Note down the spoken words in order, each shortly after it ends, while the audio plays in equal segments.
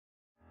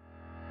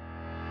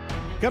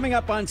Coming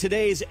up on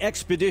today's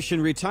Expedition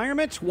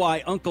Retirement,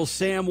 why Uncle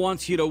Sam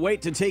wants you to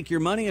wait to take your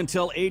money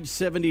until age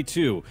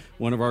 72.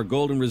 One of our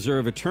Golden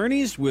Reserve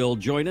attorneys will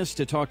join us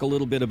to talk a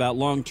little bit about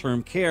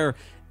long-term care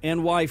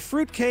and why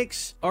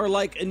fruitcakes are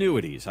like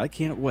annuities. I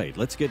can't wait.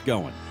 Let's get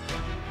going.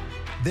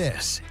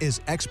 This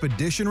is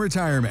Expedition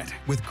Retirement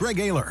with Greg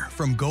Aler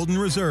from Golden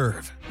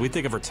Reserve. We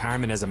think of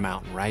retirement as a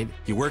mountain, right?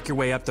 You work your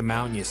way up the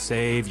mountain, you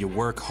save, you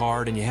work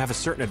hard, and you have a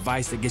certain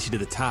advice that gets you to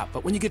the top.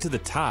 But when you get to the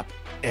top,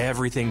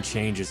 everything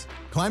changes.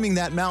 Climbing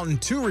that mountain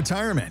to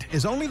retirement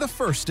is only the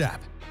first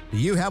step. Do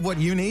you have what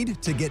you need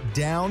to get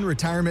down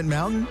Retirement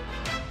Mountain?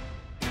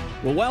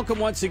 Well, welcome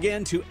once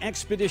again to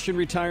Expedition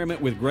Retirement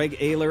with Greg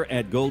Aler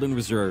at Golden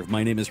Reserve.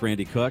 My name is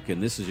Randy Cook,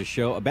 and this is a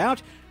show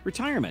about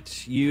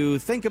retirement. You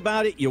think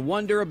about it, you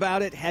wonder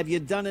about it. Have you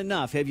done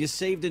enough? Have you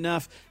saved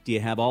enough? Do you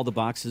have all the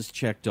boxes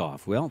checked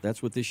off? Well,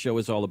 that's what this show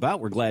is all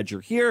about. We're glad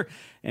you're here.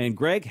 And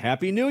Greg,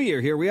 Happy New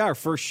Year. Here we are,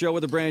 first show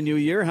of the brand new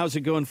year. How's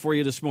it going for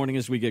you this morning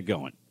as we get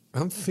going?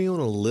 I'm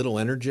feeling a little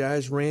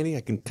energized, Randy.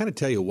 I can kind of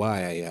tell you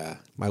why.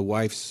 My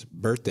wife's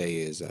birthday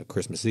is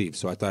Christmas Eve,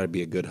 so I thought I'd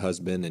be a good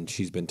husband, and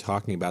she's been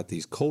talking about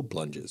these cold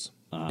plunges.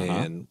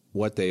 And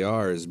what they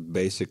are is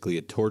basically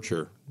a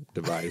torture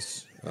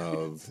device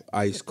of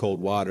ice cold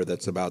water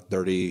that's about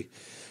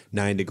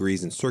 39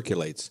 degrees and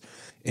circulates.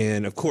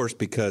 And, of course,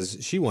 because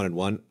she wanted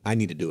one, I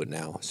need to do it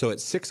now. So at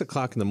 6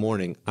 o'clock in the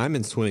morning, I'm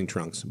in swimming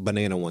trunks,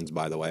 banana ones,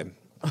 by the way,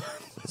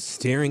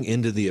 staring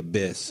into the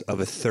abyss of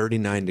a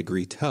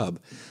 39-degree tub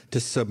to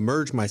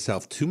submerge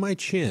myself to my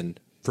chin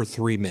for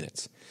 3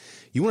 minutes.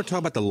 You want to talk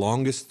about the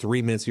longest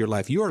 3 minutes of your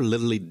life? You are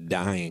literally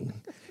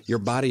dying. Your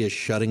body is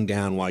shutting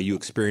down while you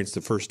experience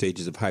the first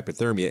stages of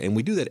hypothermia, and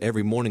we do that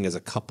every morning as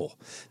a couple.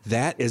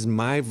 That is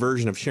my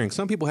version of sharing.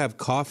 Some people have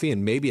coffee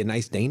and maybe a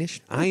nice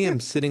Danish. I am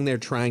sitting there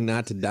trying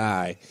not to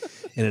die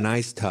in an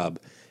ice tub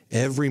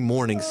every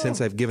morning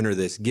since I've given her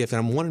this gift. And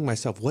I'm wondering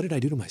myself, what did I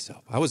do to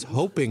myself? I was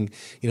hoping,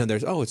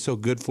 it's so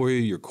good for you.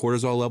 Your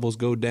cortisol levels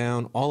go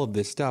down, all of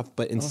this stuff.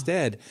 But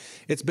instead,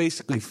 it's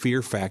basically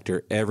fear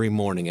factor every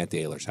morning at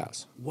the Aler's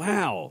house.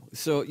 Wow.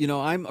 So,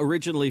 I'm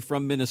originally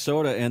from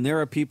Minnesota, and there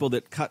are people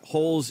that cut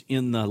holes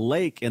in the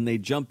lake and they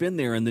jump in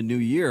there in the new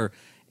year.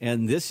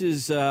 And this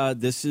is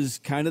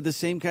kind of the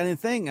same kind of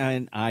thing.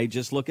 And I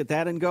just look at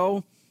that and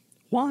go,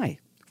 why?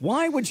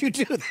 Why would you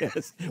do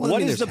this? Well,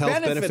 what is the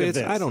benefit of this?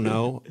 I don't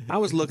know. I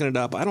was looking it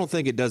up. I don't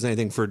think it does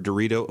anything for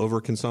Dorito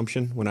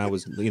overconsumption when I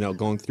was,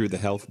 going through the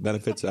health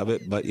benefits of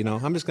it. But,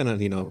 I'm just going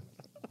to,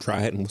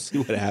 try it and we'll see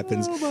what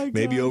happens.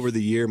 Maybe over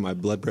the year my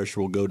blood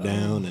pressure will go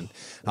down and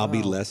I'll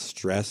be less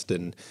stressed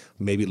and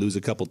maybe lose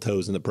a couple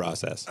toes in the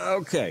process.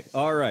 Okay.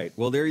 All right.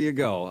 Well, there you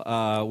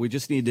go. We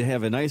just need to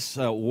have a nice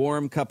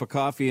warm cup of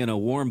coffee and a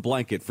warm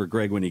blanket for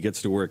Greg when he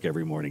gets to work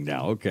every morning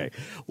now. Okay.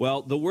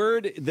 Well, the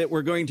word that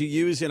we're going to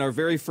use in our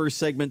very first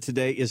segment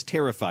today is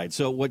terrified.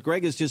 So what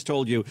Greg has just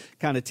told you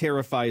kind of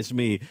terrifies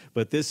me,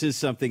 but this is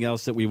something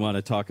else that we want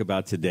to talk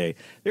about today.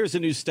 There's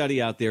a new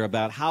study out there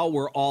about how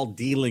we're all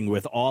dealing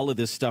with all of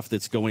this stuff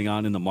that's going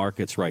on in the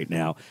markets right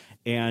now.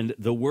 And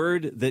the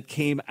word that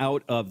came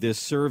out of this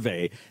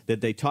survey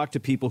that they talked to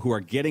people who are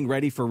getting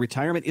ready for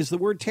retirement is the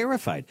word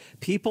terrified.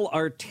 People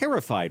are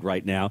terrified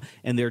right now,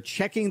 and they're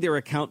checking their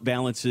account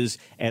balances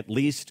at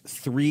least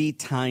 3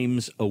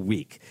 times a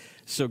week.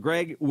 So,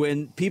 Greg,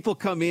 when people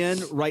come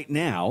in right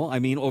now,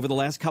 over the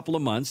last couple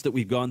of months that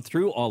we've gone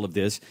through all of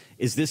this,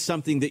 is this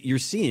something that you're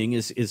seeing?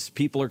 Is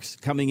people are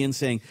coming in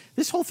saying,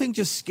 this whole thing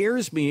just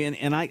scares me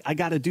and I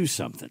got to do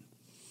something?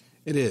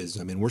 It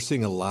is. We're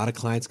seeing a lot of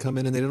clients come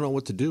in and they don't know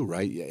what to do,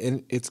 right?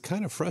 And it's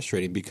kind of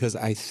frustrating because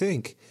I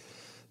think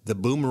the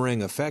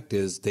boomerang effect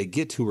is they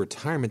get to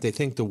retirement, they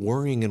think the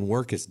worrying and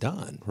work is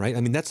done, right?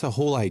 That's the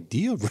whole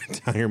idea of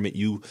retirement.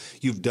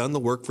 You've done the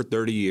work for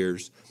 30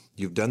 years.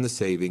 You've done the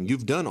saving.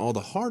 You've done all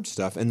the hard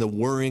stuff and the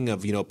worrying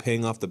of,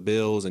 paying off the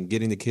bills and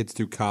getting the kids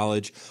through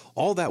college.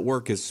 All that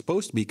work is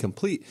supposed to be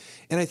complete.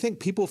 And I think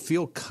people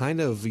feel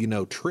kind of,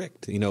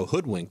 tricked,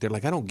 hoodwinked. They're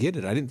like, I don't get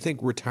it. I didn't think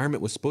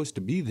retirement was supposed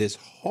to be this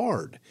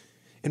hard.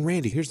 And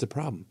Randy, here's the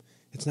problem.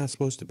 It's not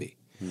supposed to be.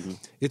 Mm-hmm.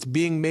 It's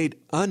being made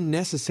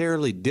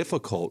unnecessarily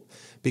difficult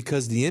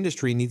because the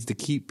industry needs to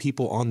keep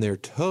people on their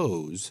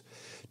toes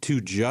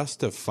to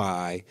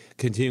justify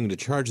continuing to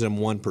charge them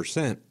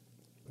 1%.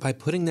 By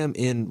putting them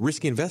in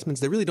risky investments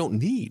they really don't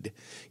need.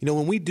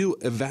 When we do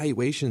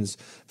evaluations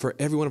for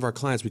every one of our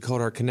clients, we call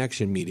it our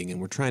connection meeting,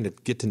 and we're trying to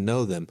get to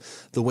know them,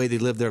 the way they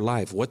live their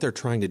life, what they're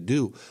trying to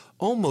do.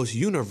 Almost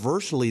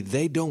universally,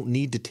 they don't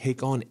need to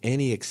take on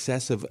any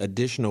excessive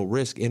additional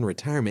risk in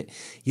retirement.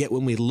 Yet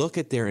when we look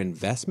at their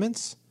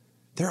investments,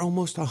 they're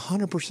almost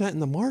 100%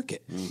 in the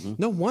market. Mm-hmm.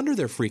 No wonder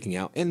they're freaking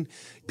out. And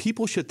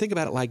people should think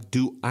about it like,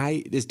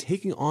 is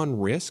taking on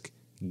risk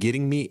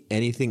getting me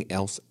anything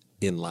else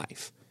in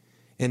life?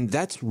 And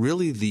that's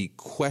really the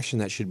question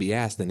that should be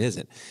asked and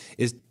isn't.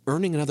 Is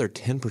earning another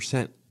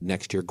 10%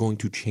 next year going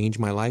to change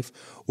my life?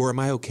 Or am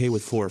I okay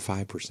with 4 or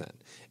 5%?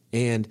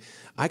 And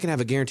I can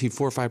have a guaranteed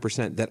 4 or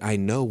 5% that I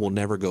know will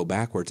never go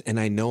backwards. And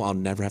I know I'll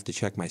never have to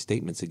check my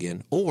statements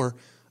again. Or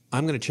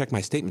I'm going to check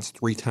my statements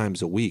 3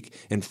 times a week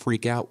and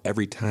freak out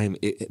every time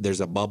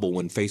there's a bubble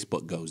when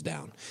Facebook goes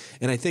down.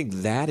 And I think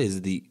that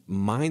is the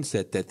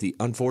mindset that the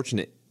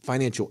unfortunate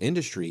financial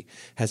industry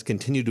has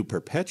continued to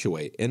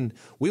perpetuate. And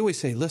we always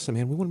say, listen,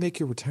 man, we want to make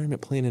your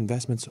retirement plan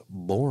investments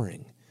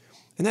boring.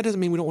 And that doesn't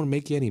mean we don't want to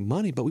make you any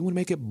money, but we want to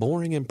make it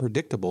boring and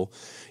predictable.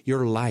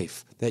 Your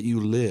life that you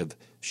live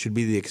should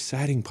be the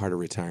exciting part of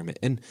retirement.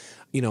 And,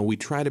 we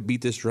try to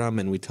beat this drum,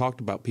 and we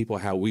talked about people,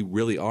 how we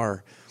really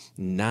are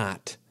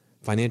not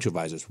financial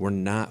advisors. We're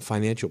not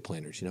financial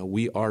planners.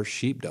 We are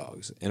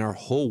sheepdogs, and our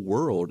whole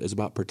world is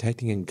about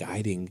protecting and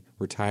guiding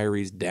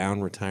retirees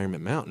down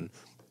retirement mountain.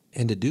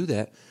 And to do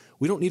that,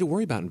 we don't need to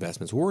worry about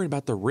investments. We're worried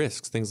about the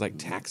risks, things like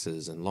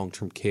taxes and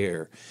long-term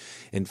care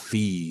and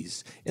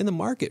fees and the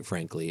market,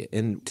 frankly.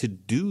 And to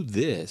do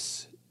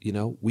this,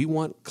 we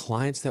want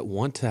clients that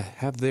want to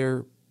have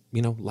their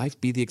life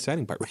be the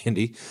exciting part,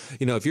 Randy.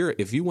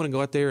 If you want to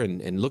go out there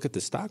and look at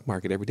the stock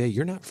market every day,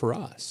 you're not for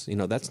us.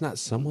 That's not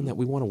someone that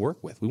we want to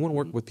work with. We want to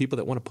work with people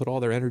that want to put all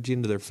their energy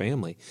into their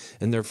family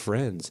and their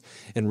friends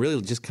and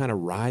really just kind of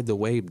ride the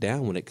wave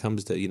down when it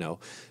comes to,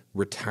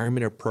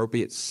 retirement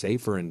appropriate,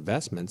 safer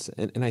investments.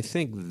 And I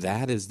think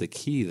that is the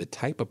key. The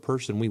type of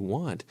person we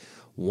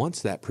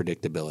wants that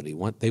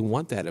predictability. They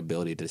want that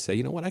ability to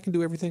say, I can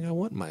do everything I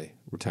want in my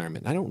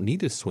retirement. I don't need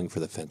to swing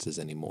for the fences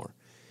anymore.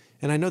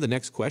 And I know the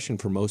next question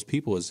for most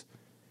people is,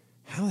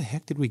 how the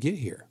heck did we get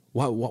here?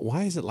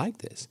 Why is it like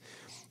this?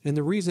 And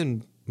the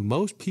reason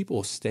most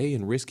people stay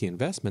in risky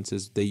investments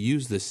is they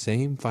use the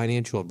same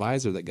financial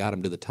advisor that got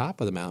them to the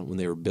top of the mountain when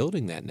they were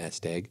building that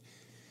nest egg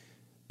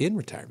in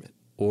retirement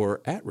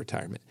or at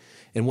retirement.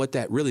 And what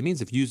that really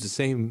means, if you use the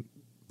same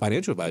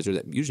financial advisor,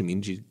 that usually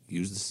means you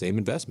use the same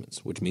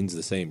investments, which means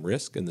the same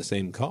risk and the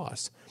same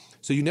costs.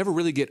 So you never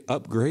really get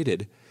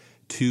upgraded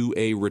to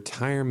a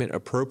retirement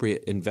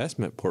appropriate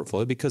investment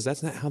portfolio, because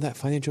that's not how that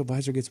financial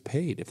advisor gets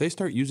paid. If they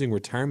start using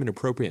retirement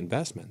appropriate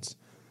investments,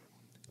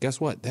 guess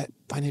what? That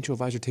financial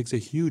advisor takes a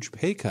huge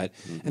pay cut,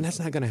 and that's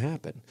not going to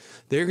happen.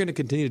 They're going to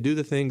continue to do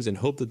the things and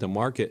hope that the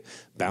market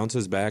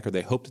bounces back, or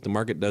they hope that the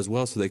market does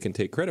well so they can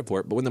take credit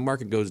for it. But when the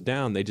market goes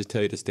down, they just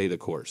tell you to stay the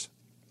course.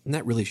 And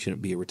that really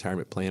shouldn't be a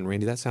retirement plan,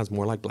 Randy. That sounds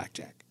more like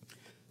blackjack.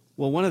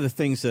 Well, one of the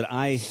things that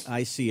I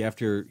see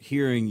after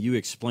hearing you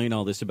explain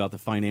all this about the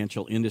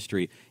financial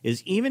industry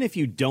is, even if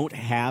you don't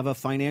have a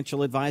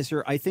financial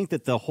advisor, I think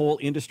that the whole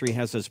industry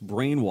has us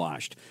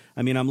brainwashed.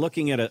 I mean, I'm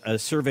looking at a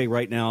survey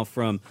right now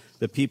from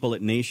the people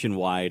at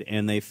Nationwide,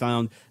 and they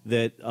found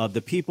that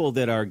the people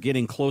that are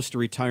getting close to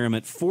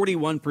retirement,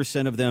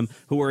 41% of them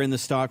who are in the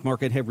stock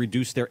market have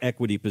reduced their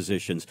equity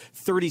positions.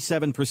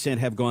 37%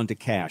 have gone to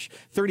cash.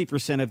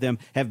 30% of them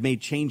have made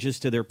changes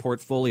to their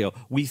portfolio.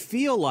 We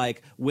feel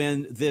like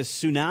when this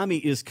tsunami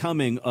is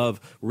coming of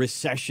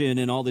recession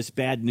and all this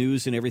bad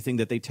news and everything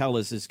that they tell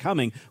us is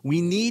coming,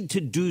 we need to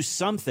do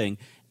something.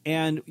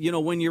 And,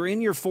 when you're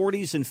in your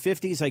 40s and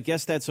 50s, I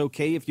guess that's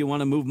okay if you want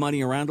to move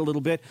money around a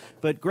little bit.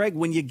 But, Greg,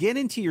 when you get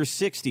into your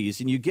 60s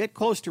and you get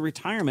close to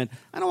retirement,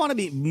 I don't want to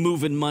be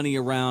moving money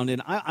around.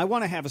 And I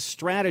want to have a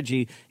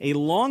strategy, a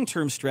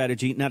long-term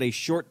strategy, not a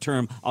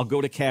short-term, I'll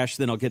go to cash,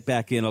 then I'll get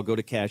back in, I'll go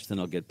to cash, then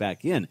I'll get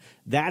back in.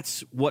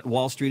 That's what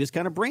Wall Street has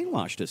kind of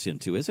brainwashed us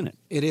into, isn't it?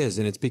 It is,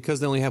 and it's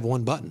because they only have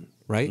one button,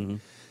 right? Mm-hmm.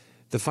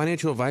 The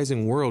financial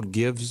advising world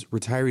gives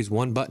retirees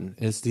one button,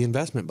 and it's the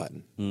investment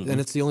button. Mm-hmm.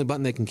 And it's the only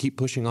button they can keep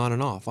pushing on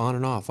and off, on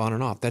and off, on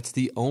and off. That's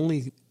the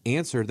only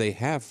answer they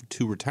have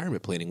to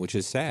retirement planning, which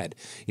is sad.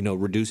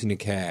 Reducing the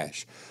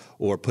cash,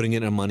 or putting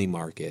it in a money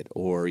market,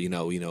 or,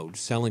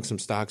 selling some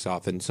stocks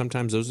off. And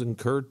sometimes those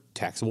incur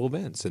taxable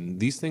events. And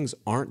these things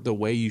aren't the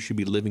way you should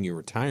be living your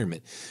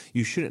retirement.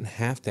 You shouldn't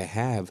have to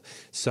have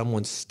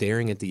someone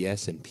staring at the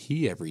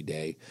S&P every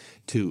day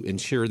to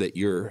ensure that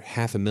your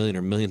 $500,000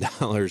 or $1 million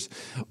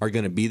are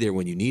going to be there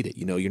when you need it.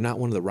 You're not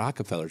one of the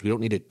Rockefellers. We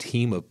don't need a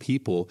team of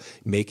people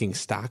making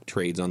stock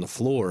trades on the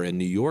floor in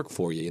New York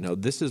for you.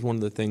 This is one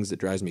of the things that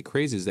drives me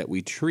crazy, is that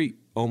we treat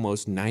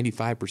almost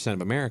 95%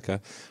 of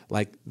America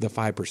like the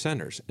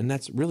 5%ers. And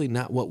that's really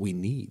not what we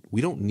need.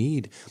 We don't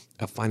need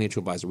a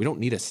financial advisor. We don't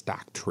need a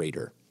stock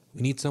trader.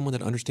 We need someone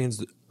that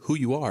understands who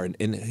you are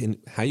and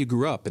how you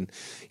grew up and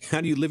how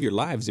do you live your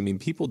lives. I mean,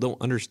 people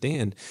don't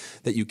understand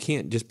that you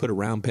can't just put a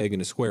round peg in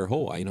a square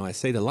hole. I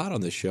say it a lot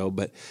on this show,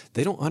 but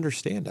they don't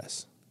understand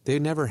us. They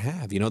never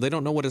have. They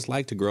don't know what it's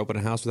like to grow up in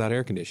a house without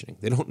air conditioning.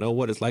 They don't know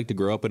what it's like to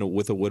grow up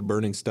with a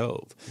wood-burning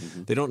stove.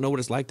 Mm-hmm. They don't know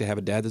what it's like to have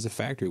a dad that's a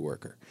factory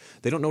worker.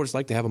 They don't know what it's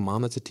like to have a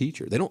mom that's a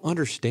teacher. They don't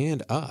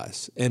understand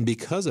us. And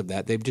because of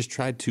that, they've just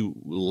tried to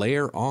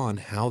layer on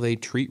how they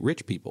treat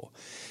rich people.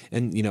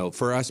 And,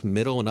 for us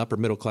middle and upper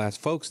middle class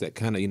folks that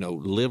kind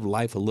of, live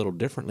life a little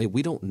differently,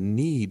 we don't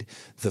need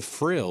the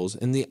frills.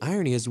 And the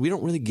irony is we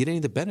don't really get any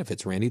of the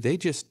benefits, Randy. They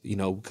just,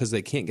 because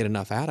they can't get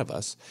enough out of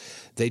us,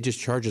 they just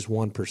charge us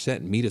 1%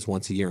 and meet us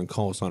once a year and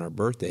call us on our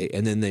birthday.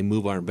 And then they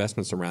move our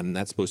investments around, and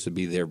that's supposed to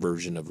be their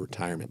version of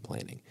retirement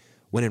planning.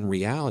 When in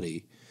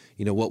reality,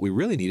 what we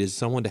really need is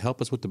someone to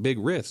help us with the big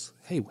risks.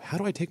 Hey, how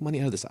do I take money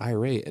out of this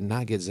IRA and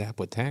not get zapped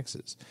with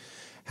taxes?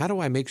 How do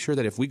I make sure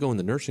that if we go in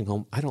the nursing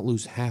home, I don't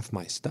lose half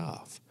my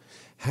stuff?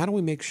 How do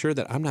we make sure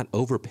that I'm not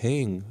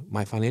overpaying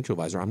my financial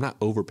advisor? I'm not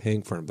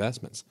overpaying for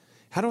investments.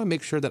 How do I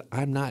make sure that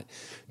I'm not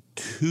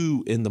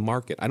too in the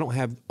market? I don't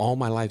have all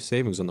my life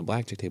savings on the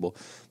blackjack table.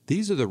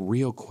 These are the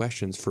real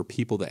questions for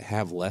people that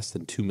have less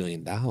than $2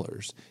 million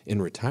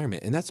in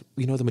retirement. And that's,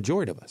 the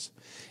majority of us.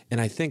 And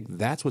I think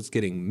that's what's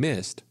getting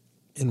missed.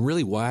 And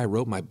really why I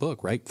wrote my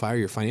book, right? Fire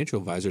Your Financial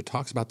Advisor,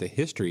 talks about the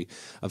history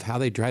of how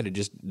they try to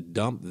just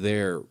dump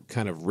their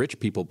kind of rich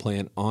people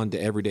plan onto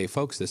everyday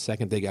folks the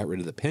second they got rid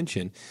of the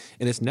pension.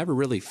 And it's never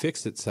really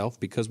fixed itself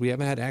because we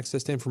haven't had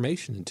access to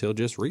information until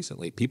just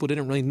recently. People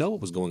didn't really know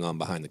what was going on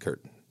behind the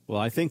curtain. Well,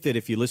 I think that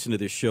if you listen to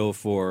this show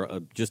for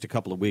just a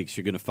couple of weeks,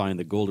 you're going to find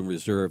the Golden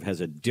Reserve has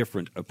a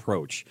different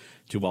approach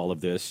to all of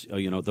this.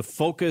 The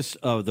focus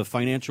of the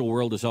financial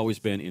world has always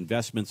been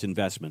investments,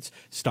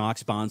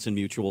 stocks, bonds, and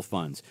mutual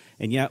funds.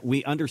 And yet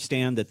we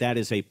understand that that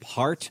is a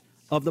part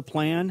of the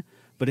plan,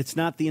 but it's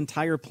not the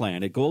entire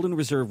plan. At Golden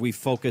Reserve, we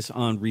focus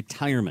on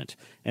retirement.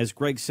 As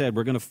Greg said,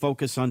 we're going to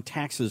focus on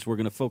taxes. We're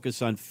going to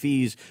focus on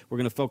fees. We're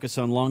going to focus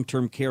on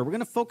long-term care. We're going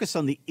to focus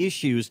on the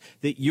issues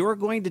that you're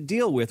going to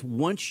deal with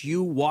once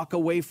you walk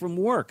away from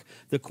work.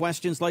 The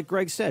questions, like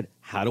Greg said,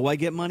 how do I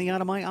get money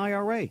out of my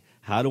IRA?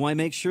 How do I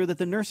make sure that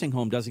the nursing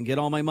home doesn't get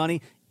all my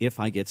money if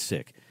I get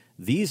sick?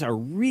 These are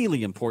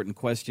really important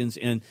questions.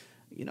 And,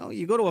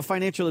 you go to a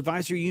financial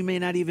advisor, you may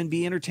not even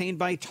be entertained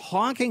by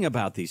talking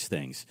about these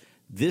things.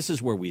 This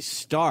is where we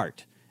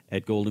start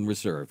at Golden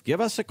Reserve. Give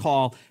us a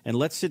call, and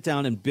let's sit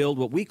down and build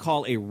what we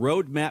call a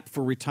roadmap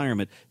for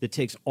retirement that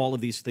takes all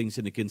of these things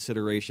into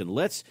consideration.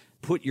 Let's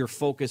put your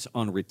focus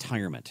on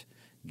retirement.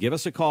 Give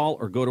us a call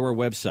or go to our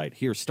website.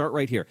 Here, start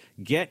right here.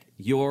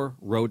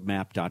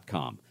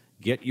 GetYourRoadmap.com.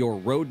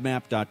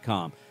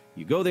 GetYourRoadmap.com.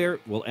 You go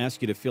there, we'll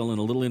ask you to fill in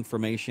a little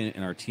information,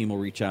 and our team will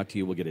reach out to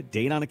you. We'll get a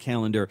date on a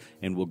calendar,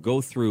 and we'll go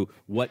through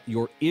what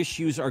your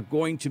issues are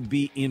going to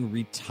be in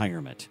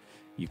retirement.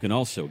 You can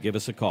also give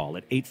us a call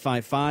at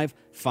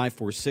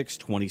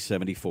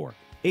 855-546-2074.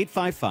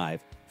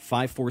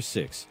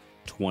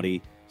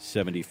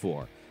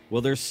 855-546-2074.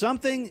 Well, there's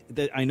something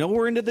that I know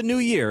we're into the new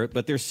year,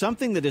 but there's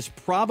something that is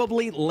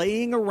probably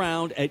laying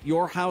around at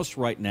your house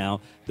right now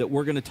that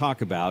we're going to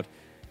talk about,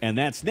 and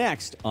that's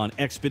next on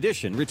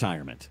Expedition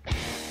Retirement.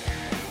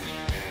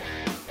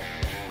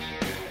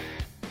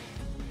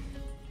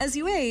 As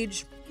you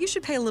age, you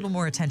should pay a little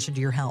more attention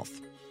to your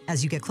health.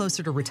 As you get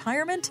closer to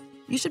retirement,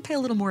 you should pay a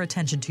little more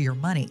attention to your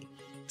money.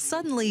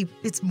 Suddenly,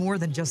 it's more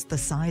than just the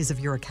size of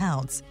your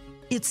accounts.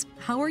 It's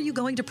how are you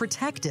going to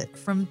protect it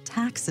from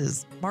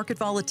taxes, market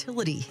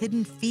volatility,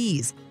 hidden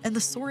fees, and the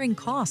soaring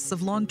costs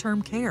of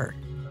long-term care.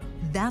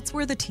 That's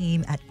where the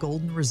team at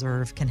Golden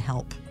Reserve can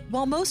help.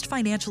 While most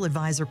financial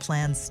advisor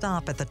plans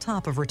stop at the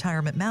top of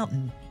Retirement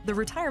Mountain, the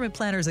retirement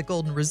planners at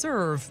Golden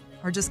Reserve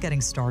are just getting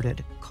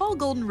started. Call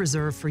Golden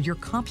Reserve for your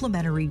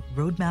complimentary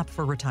roadmap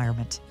for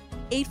retirement.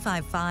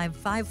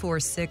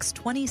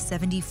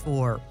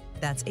 855-546-2074.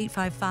 That's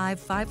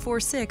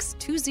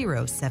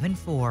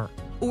 855-546-2074.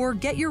 Or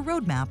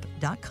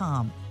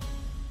getyourroadmap.com.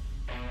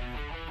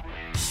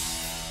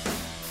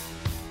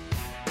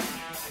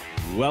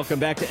 Welcome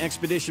back to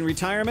Expedition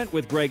Retirement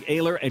with Greg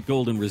Aler at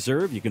Golden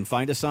Reserve. You can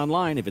find us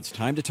online. If it's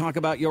time to talk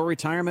about your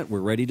retirement, we're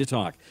ready to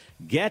talk.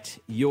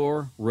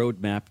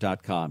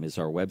 GetYourRoadmap.com is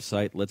our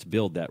website. Let's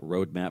build that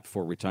roadmap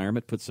for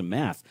retirement. Put some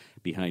math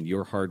behind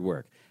your hard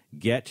work.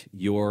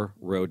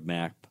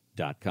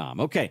 GetYourRoadmap.com.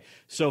 Okay,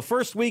 so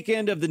first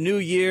weekend of the new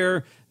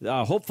year,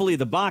 hopefully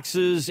the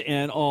boxes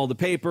and all the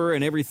paper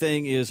and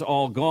everything is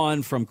all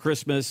gone from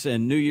Christmas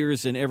and New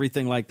Year's and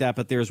everything like that.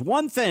 But there's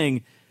one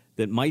thing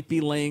that might be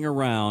laying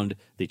around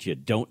that you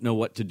don't know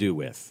what to do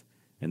with,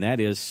 and that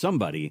is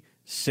somebody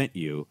sent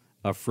you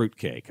a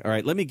fruitcake. All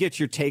right, let me get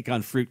your take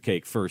on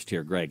fruitcake first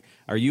here, Greg.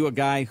 Are you a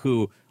guy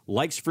who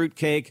likes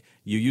fruitcake?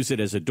 You use it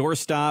as a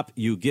doorstop?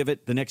 You give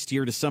it the next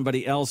year to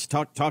somebody else?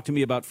 Talk to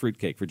me about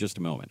fruitcake for just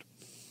a moment.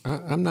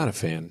 I'm not a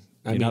fan.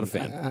 You're not a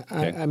fan?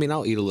 I mean,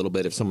 I'll eat a little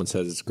bit if someone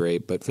says it's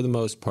great, but for the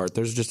most part,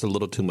 there's just a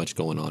little too much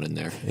going on in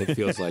there. It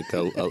feels like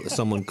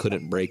someone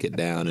couldn't break it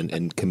down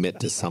and commit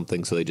to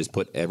something, so they just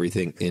put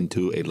everything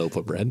into a loaf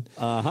of bread.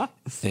 Uh-huh.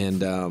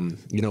 And,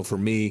 for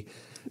me,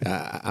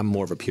 I'm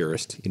more of a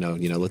purist.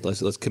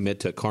 Let's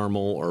commit to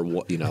caramel or,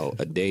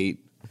 a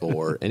date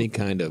or any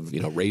kind of,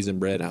 raisin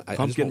bread.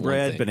 Pumpkin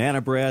bread,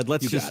 banana bread.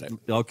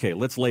 Okay,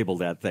 let's label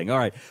that thing. All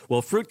right.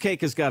 Well,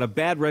 fruitcake has got a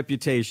bad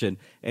reputation,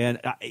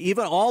 and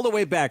even all the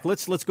way back,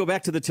 let's go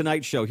back to the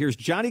Tonight Show. Here's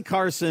Johnny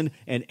Carson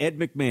and Ed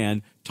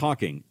McMahon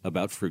talking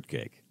about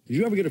fruitcake. Did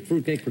you ever get a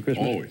fruitcake for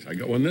Christmas? Always. I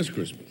got one this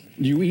Christmas.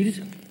 Do you eat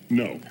it?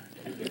 No.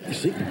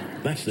 See,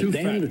 that's Too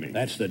fattening.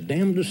 That's the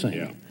damnedest thing.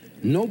 Yeah.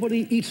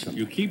 Nobody eats them.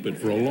 You keep it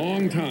for a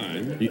long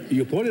time.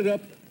 You put it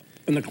up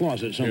in the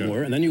closet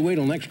somewhere, and then you wait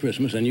till next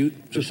Christmas and you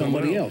to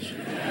somebody else.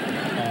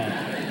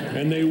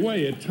 And they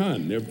weigh a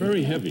ton. They're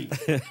very heavy.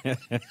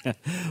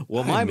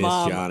 Well, I miss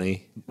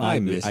Johnny. I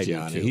miss I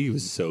Johnny. He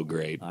was so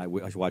great. I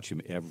watch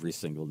him every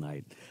single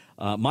night.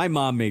 My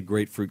mom made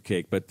great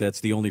fruitcake, but that's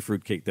the only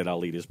fruitcake that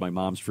I'll eat is my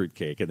mom's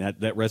fruitcake. And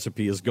that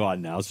recipe is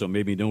gone now, so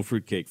maybe no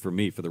fruitcake for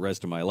me for the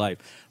rest of my life.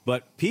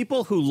 But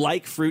people who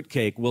like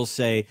fruitcake will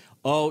say,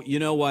 oh, you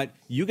know what?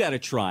 You got to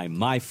try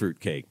my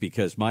fruitcake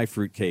because my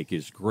fruitcake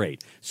is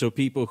great. So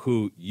people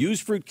who use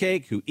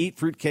fruitcake, who eat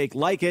fruitcake,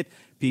 like it.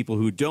 People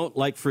who don't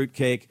like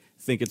fruitcake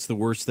think it's the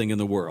worst thing in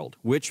the world,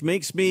 which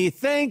makes me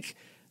think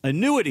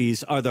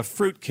annuities are the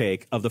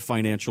fruitcake of the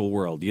financial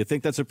world. Do you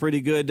think that's a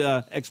pretty good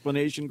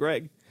explanation,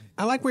 Greg?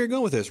 I like where you're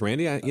going with this,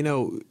 Randy.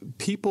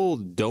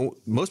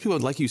 Most people,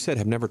 like you said,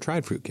 have never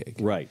tried fruitcake.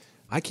 Right.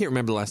 I can't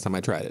remember the last time I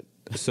tried it.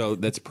 So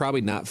that's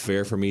probably not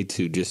fair for me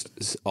to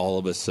just all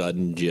of a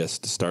sudden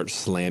just start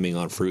slamming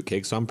on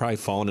fruitcake. So I'm probably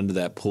falling into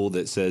that pool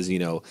that says,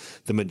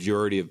 the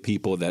majority of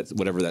people that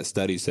whatever that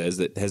study says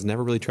that has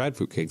never really tried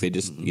fruitcake. They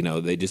just,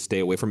 they just stay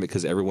away from it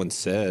because everyone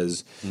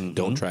says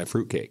don't try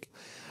fruitcake.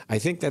 I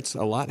think that's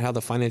a lot how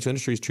the financial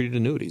industry has treated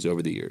annuities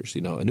over the years.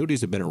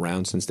 Annuities have been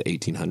around since the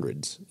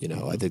 1800s.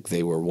 I think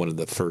they were one of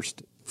the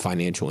first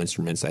financial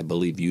instruments, I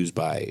believe, used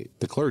by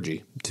the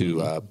clergy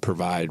to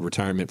provide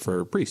retirement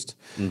for priests.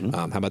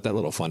 How about that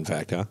little fun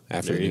fact, huh?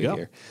 After there you go.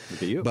 Year.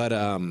 Look at you. But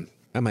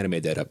I might have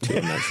made that up too.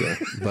 I'm not sure.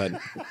 But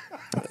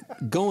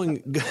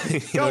going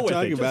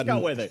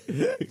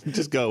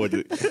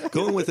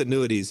with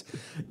annuities.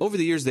 Over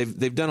the years,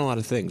 they've done a lot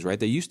of things, right?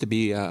 They used to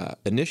be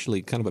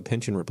initially kind of a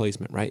pension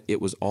replacement, right? It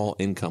was all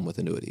income with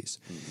annuities,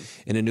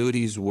 and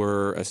annuities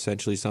were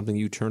essentially something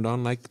you turned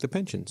on like the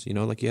pensions,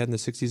 like you had in the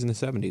 60s and the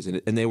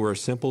 70s, and they were a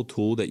simple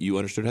tool that you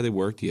understood how they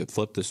worked. You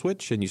flipped the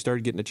switch, and you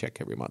started getting a check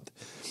every month.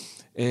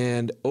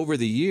 And over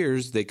the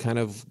years, they kind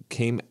of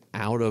came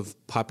out of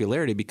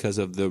popularity because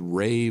of the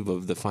rave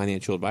of the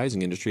financial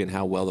advising industry and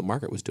how well the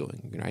market was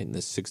doing. Right in the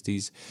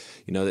 60s,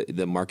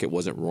 the market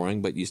wasn't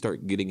roaring, but you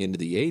start getting into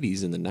the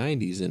 80s and the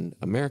 90s, and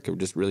America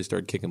just really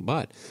started kicking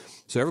butt.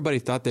 So everybody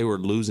thought they were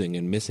losing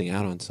and missing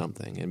out on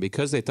something. And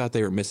because they thought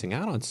they were missing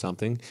out on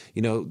something,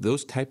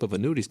 those type of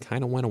annuities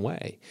kind of went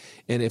away.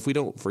 And if we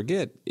don't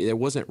forget, there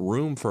wasn't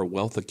room for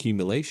wealth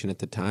accumulation at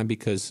the time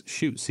because,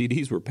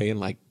 CDs were paying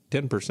like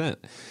 10%.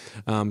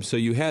 So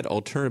you had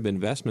alternative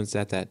investments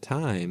at that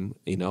time.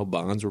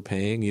 Bonds were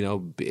paying,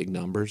 big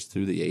numbers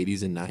through the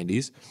 80s and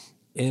 90s.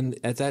 And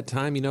at that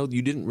time,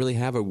 you didn't really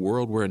have a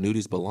world where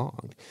annuities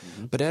belonged.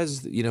 But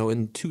as,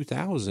 in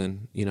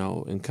 2000,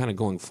 and kind of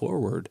going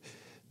forward,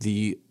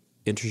 the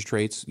interest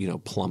rates,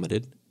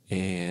 plummeted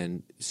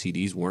and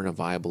CDs weren't a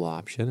viable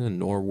option, and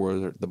nor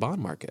were the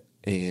bond market.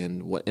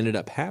 And what ended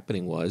up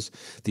happening was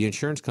the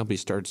insurance companies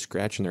started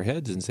scratching their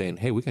heads and saying,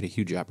 hey, we got a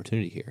huge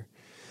opportunity here.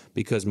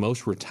 Because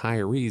most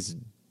retirees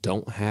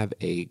don't have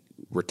a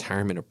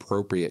retirement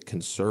appropriate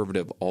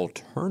conservative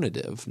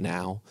alternative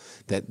now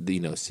that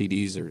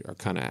CDs are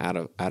kind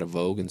of out of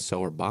vogue, and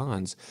so are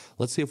bonds.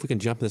 Let's see if we can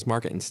jump in this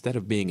market instead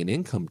of being an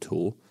income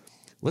tool.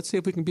 Let's see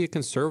if we can be a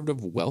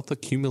conservative wealth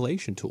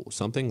accumulation tool,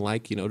 something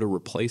like, to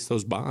replace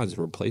those bonds,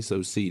 replace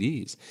those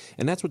CDs.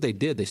 And that's what they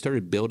did. They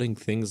started building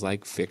things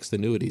like fixed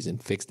annuities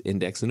and fixed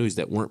index annuities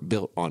that weren't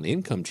built on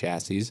income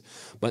chassis,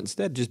 but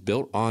instead just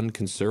built on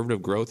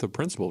conservative growth of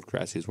principal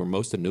chassis, where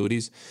most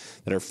annuities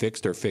that are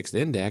fixed or fixed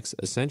index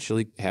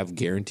essentially have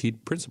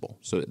guaranteed principal.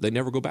 So they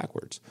never go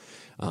backwards.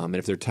 And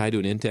if they're tied to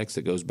an index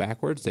that goes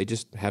backwards, they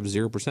just have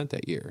 0%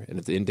 that year. And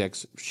if the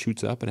index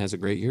shoots up and has a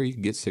great year, you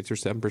can get 6 or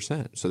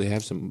 7%. So they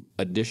have some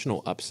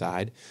additional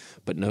upside,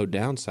 but no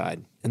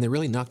downside. And they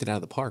really knocked it out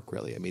of the park,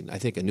 really. I mean, I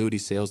think annuity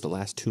sales the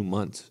last 2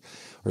 months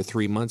or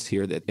 3 months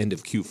here, that end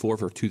of Q4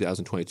 for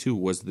 2022,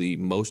 was the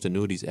most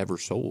annuities ever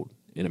sold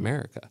in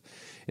America.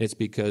 And it's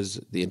because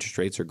the interest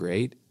rates are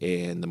great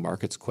and the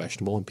market's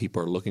questionable and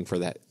people are looking for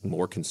that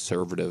more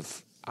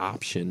conservative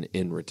option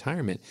in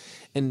retirement.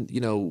 And,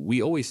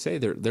 we always say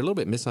they're a little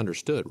bit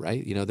misunderstood,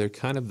 right? They're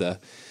kind of the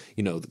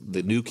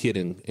new kid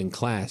in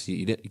class.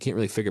 You can't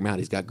really figure him out.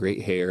 He's got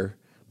great hair,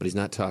 but he's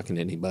not talking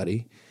to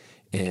anybody.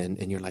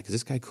 And you're like, is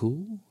this guy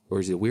cool?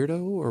 Or is he a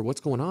weirdo? Or what's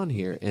going on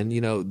here? And,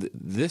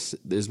 this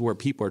is where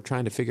people are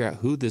trying to figure out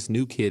who this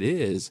new kid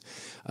is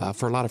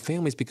for a lot of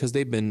families, because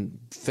they've been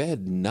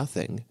fed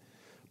nothing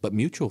but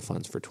mutual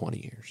funds for 20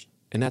 years.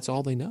 And that's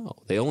all they know.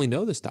 They only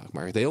know the stock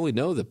market. They only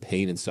know the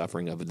pain and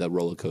suffering of the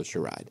roller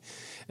coaster ride.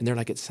 And they're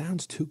like, it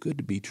sounds too good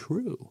to be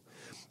true.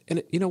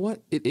 And you know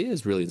what? It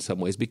is really in some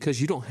ways,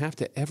 because you don't have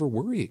to ever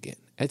worry again.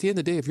 At the end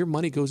of the day, if your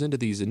money goes into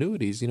these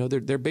annuities,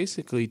 they're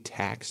basically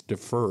tax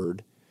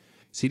deferred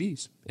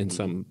CDs in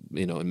some,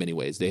 in many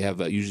ways. They have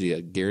usually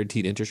a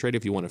guaranteed interest rate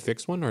if you want to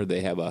fix one, or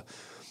they have a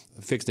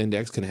fixed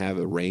index can have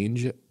a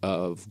range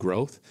of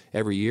growth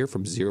every year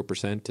from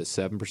 0% to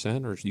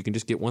 7%, or you can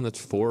just get one that's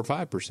 4 or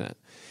 5%.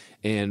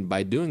 And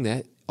by doing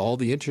that, all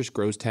the interest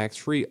grows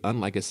tax-free,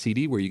 unlike a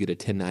CD where you get a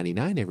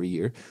 1099 every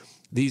year.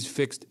 These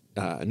fixed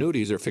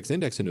annuities or fixed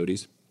index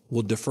annuities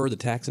will defer the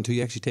tax until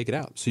you actually take it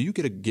out. So you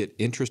get to get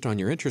interest on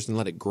your interest and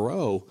let it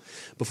grow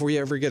before you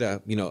ever get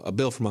a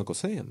bill from Uncle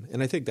Sam.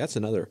 And I think that's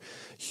another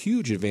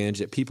huge advantage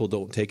that people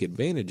don't take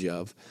advantage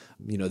of.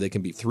 They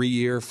can be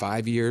 3-year,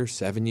 5-year,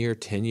 7-year,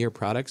 10-year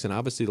products. And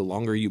obviously the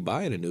longer you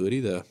buy an annuity,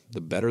 the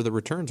better the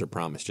returns are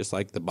promised, just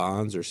like the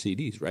bonds or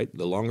CDs, right?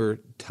 The longer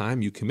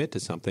time you commit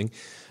to something,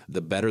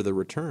 the better the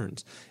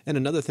returns. And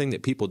another thing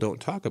that people don't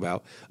talk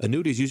about,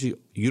 annuities usually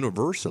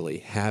universally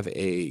have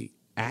a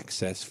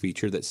access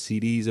feature that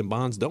CDs and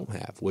bonds don't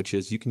have, which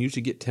is you can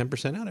usually get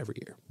 10% out every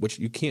year, which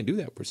you can't do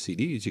that with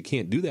CDs. You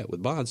can't do that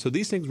with bonds. So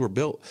these things were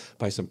built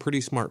by some pretty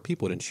smart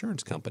people at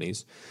insurance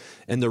companies.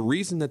 And the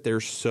reason that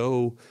they're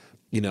so,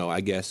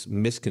 I guess,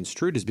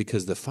 misconstrued is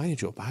because the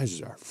financial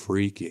advisors are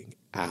freaking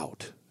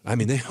out. I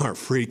mean, they are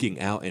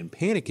freaking out and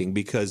panicking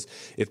because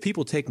if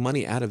people take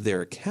money out of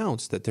their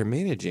accounts that they're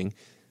managing,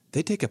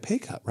 they take a pay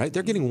cut, right?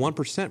 They're getting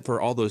 1%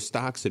 for all those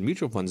stocks and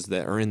mutual funds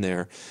that are in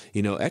their,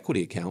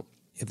 equity account.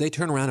 If they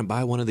turn around and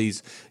buy one of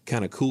these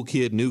kind of cool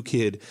kid, new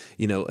kid,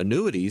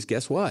 annuities,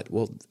 guess what?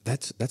 Well,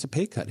 that's a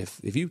pay cut.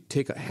 If you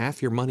take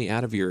half your money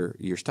out of your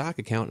stock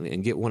account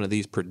and get one of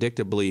these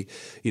predictably,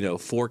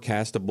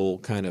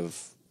 forecastable kind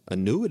of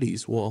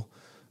annuities, well,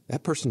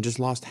 that person just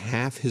lost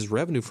half his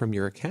revenue from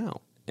your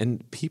account.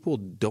 And people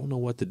don't know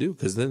what to do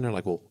because then they're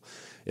like, well,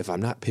 if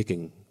I'm not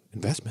picking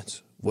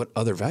investments, what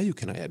other value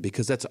can I add?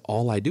 Because that's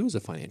all I do as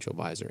a financial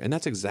advisor. And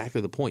that's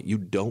exactly the point. You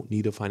don't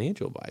need a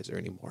financial advisor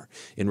anymore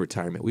in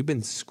retirement. We've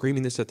been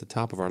screaming this at the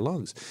top of our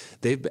lungs.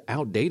 They've been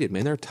outdated,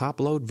 man. They're top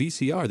load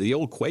VCR, the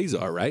old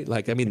Quasar, right?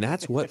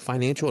 That's what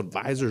financial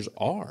advisors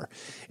are.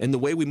 And the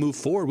way we move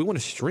forward, we want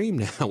to stream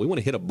now. We want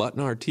to hit a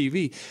button on our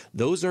TV.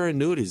 Those are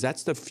annuities.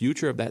 That's the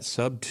future of that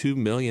sub $2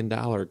 million,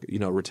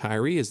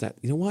 retiree is that,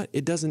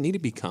 it doesn't need to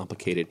be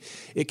complicated.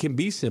 It can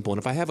be simple. And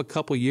if I have a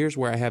couple years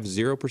where I have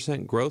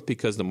 0% growth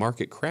because the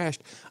market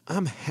crashed,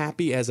 I'm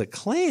happy as a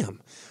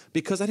clam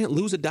because I didn't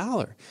lose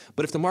 $1.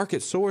 But if the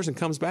market soars and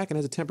comes back and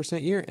has a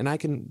 10% year and I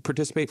can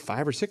participate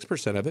 5 or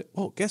 6% of it,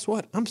 well, guess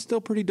what? I'm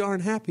still pretty darn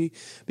happy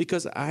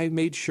because I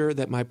made sure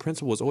that my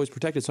principal was always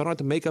protected so I don't have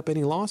to make up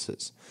any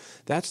losses.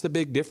 That's the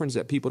big difference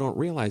that people don't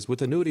realize.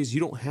 With annuities,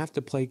 you don't have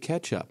to play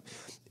catch up.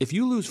 If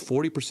you lose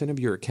 40% of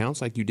your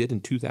accounts like you did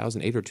in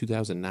 2008 or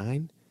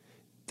 2009,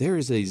 there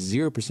is a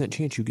 0%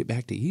 chance you get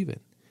back to even.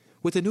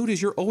 With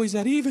annuities, you're always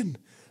at even.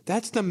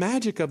 That's the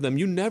magic of them.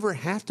 You never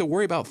have to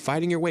worry about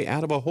fighting your way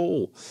out of a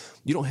hole.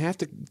 You don't have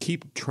to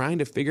keep trying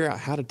to figure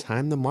out how to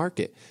time the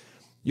market.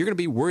 You're going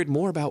to be worried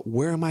more about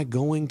where am I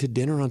going to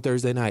dinner on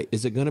Thursday night?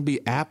 Is it going to be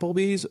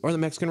Applebee's or the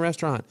Mexican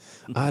restaurant?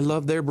 I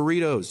love their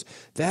burritos.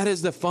 That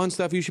is the fun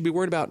stuff you should be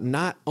worried about,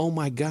 not, oh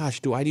my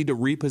gosh, do I need to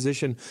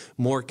reposition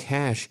more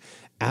cash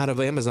out of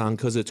Amazon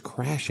because it's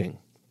crashing?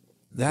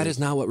 That is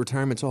not what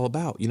retirement's all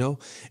about,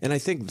 And I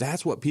think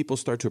that's what people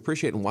start to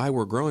appreciate and why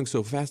we're growing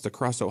so fast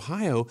across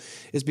Ohio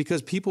is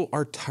because people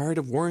are tired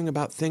of worrying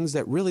about things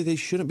that really they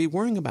shouldn't be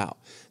worrying about.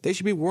 They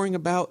should be worrying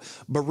about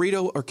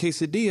burrito or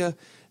quesadilla,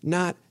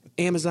 not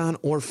Amazon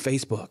or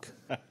Facebook.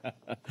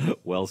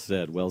 Well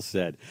said. Well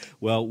said.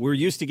 Well, we're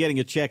used to getting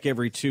a check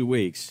every 2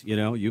 weeks.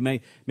 You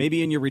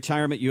maybe in your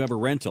retirement you have a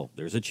rental.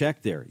 There's a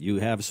check there. You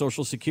have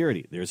Social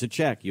Security. There's a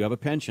check. You have a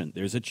pension.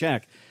 There's a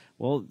check.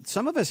 Well,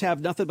 some of us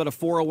have nothing but a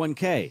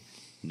 401k,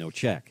 no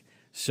check.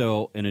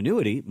 So an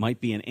annuity might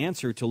be an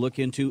answer to look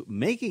into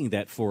making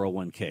that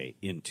 401k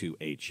into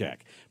a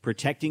check.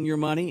 Protecting your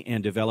money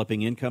and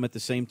developing income at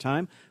the same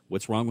time,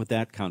 what's wrong with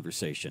that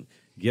conversation?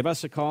 Give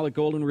us a call at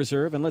Golden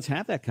Reserve and let's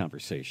have that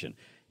conversation.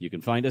 You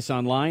can find us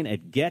online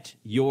at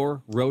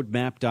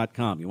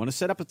getyourroadmap.com. You want to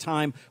set up a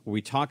time where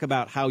we talk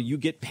about how you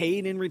get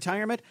paid in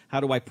retirement? How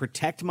do I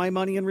protect my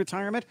money in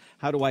retirement?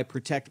 How do I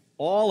protect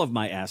all of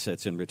my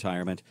assets in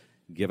retirement?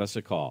 Give us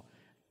a call.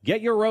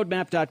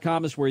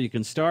 GetYourRoadmap.com is where you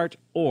can start,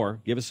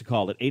 or give us a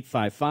call at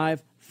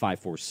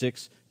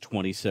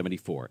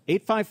 855-546-2074.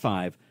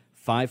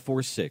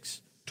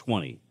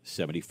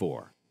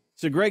 855-546-2074.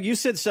 So, Greg, you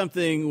said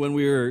something when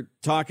we were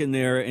talking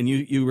there, and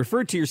you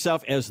referred to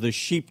yourself as the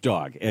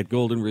sheepdog at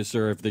Golden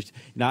Reserve.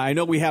 Now, I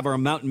know we have our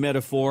mountain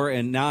metaphor,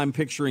 and now I'm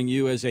picturing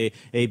you as a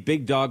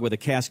big dog with a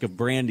cask of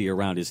brandy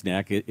around his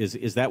neck.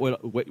 Is that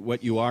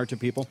what you are to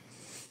people?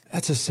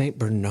 That's a St.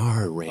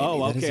 Bernard, Randy.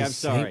 Oh, okay, I'm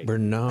sorry. St.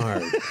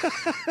 Bernard.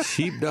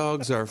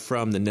 Sheepdogs are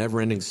from the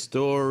Never-Ending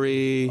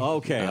Story.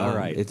 Okay, all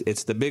right.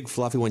 It's the big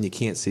fluffy one you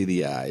can't see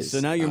the eyes. So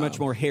now you're much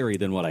more hairy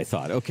than what I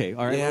thought. Okay,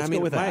 all right, let's go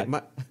with that.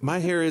 My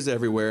hair is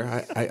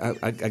everywhere.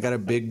 I got a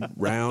big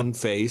round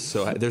face,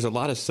 so there's a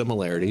lot of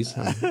similarities.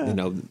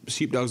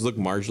 Sheepdogs look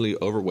marginally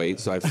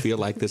overweight, so I feel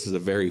like this is a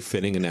very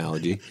fitting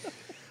analogy.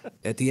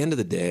 At the end of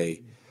the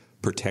day,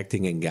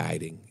 protecting and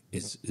guiding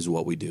is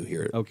what we do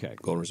here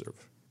at Golden Reserve.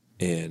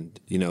 And,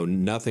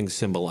 nothing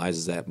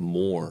symbolizes that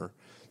more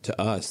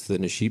to us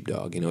than a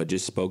sheepdog. It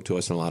just spoke to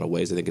us in a lot of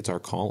ways. I think it's our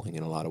calling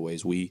in a lot of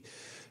ways. We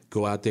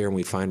go out there and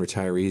we find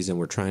retirees and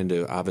we're trying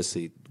to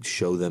obviously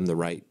show them the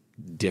right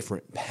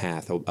different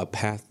path, a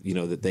path,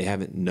 that they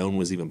haven't known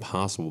was even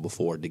possible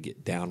before to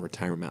get down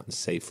Retirement Mountain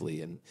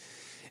safely.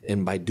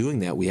 And by doing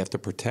that, we have to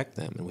protect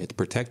them. And we have to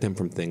protect them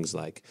from things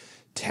like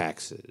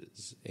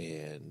taxes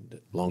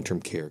and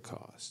long-term care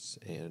costs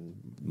and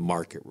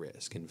market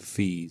risk and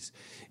fees.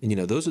 And,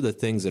 those are the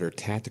things that are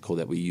tactical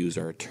that we use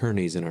our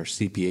attorneys and our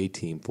CPA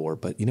team for.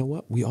 But you know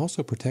what? We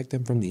also protect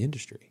them from the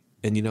industry.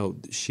 And,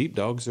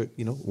 sheepdogs are,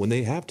 when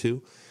they have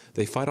to,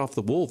 they fight off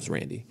the wolves,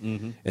 Randy.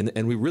 Mm-hmm.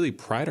 And we really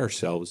pride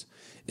ourselves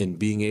in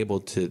being able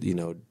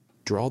to,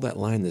 draw that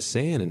line in the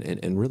sand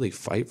and really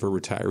fight for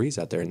retirees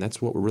out there. And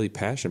that's what we're really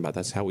passionate about.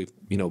 That's how we've,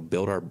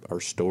 built our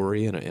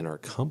story and our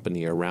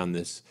company around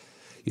this,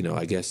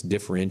 I guess,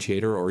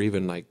 differentiator or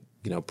even like,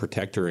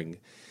 protector and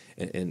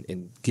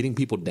getting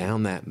people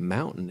down that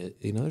mountain.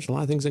 There's a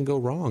lot of things that can go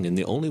wrong. And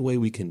the only way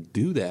we can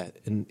do that,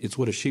 and it's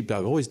what a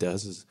sheepdog always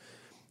does, is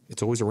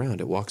it's always around.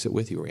 It walks it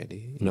with you,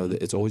 Randy.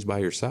 It's always by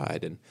your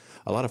side. And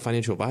a lot of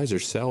financial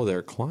advisors sell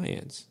their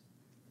clients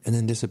and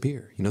then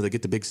disappear. They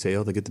get the big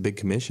sale, they get the big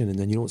commission, and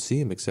then you don't see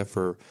them except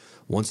for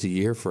once a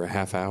year for a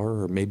half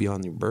hour or maybe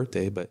on your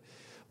birthday. But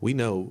we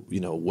know,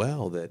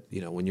 well that,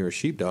 when you're a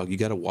sheepdog, you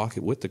got to walk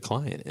it with the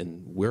client,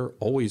 and we're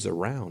always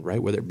around,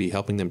 right? Whether it be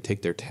helping them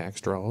take their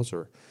tax draws,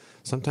 or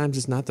sometimes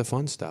it's not the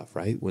fun stuff,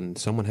 right? When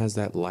someone has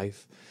that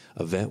life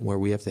event where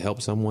we have to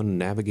help someone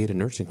navigate a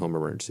nursing home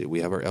emergency.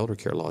 We have our elder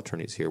care law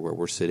attorneys here where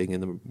we're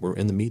sitting we're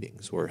in the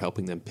meetings. We're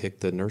helping them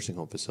pick the nursing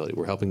home facility.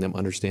 We're helping them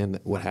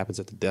understand what happens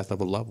at the death of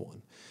a loved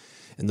one.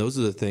 And those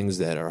are the things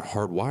that are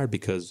hardwired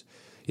because,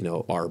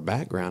 our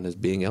background is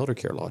being elder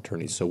care law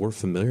attorneys. So we're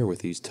familiar with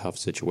these tough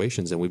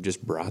situations, and we've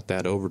just brought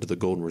that over to the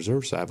Golden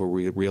Reserve side where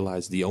we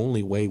realize the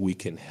only way we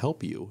can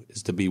help you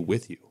is to be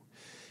with you.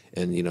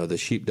 And, the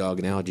sheepdog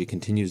analogy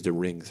continues to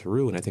ring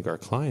through. And I think our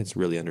clients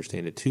really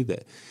understand it too,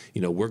 that,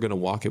 we're going to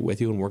walk it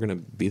with you and we're going to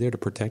be there to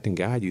protect and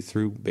guide you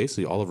through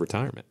basically all of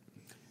retirement.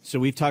 So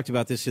we've talked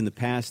about this in the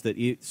past that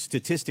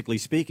statistically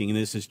speaking, and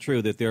this is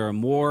true, that there are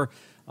more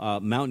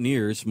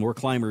mountaineers, more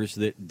climbers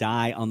that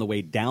die on the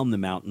way down the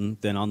mountain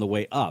than on the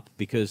way up,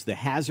 because the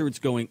hazards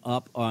going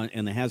up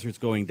and the hazards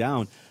going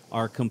down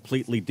are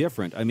completely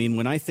different. I mean,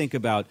 when I think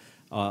about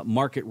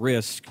market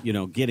risk,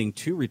 getting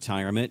to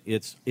retirement,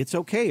 it's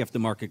okay if the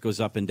market goes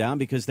up and down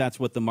because that's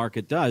what the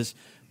market does.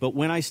 But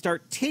when I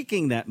start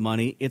taking that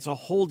money, it's a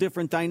whole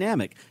different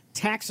dynamic.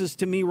 Taxes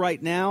to me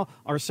right now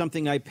are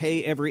something I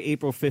pay every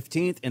April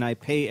 15th, and I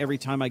pay every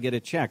time I get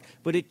a check.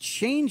 But it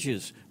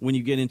changes when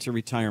you get into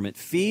retirement.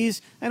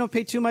 Fees, I don't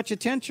pay too much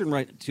attention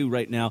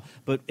right now.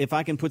 But if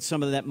I can put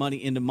some of that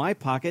money into my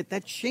pocket,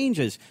 that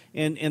changes.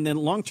 And then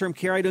long-term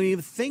care, I don't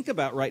even think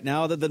about right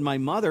now other than my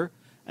mother.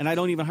 And I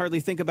don't even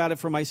hardly think about it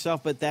for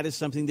myself, but that is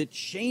something that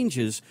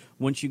changes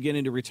once you get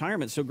into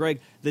retirement. So, Greg,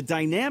 the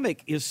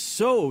dynamic is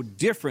so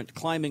different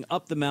climbing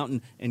up the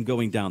mountain and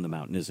going down the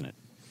mountain, isn't it?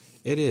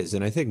 It is.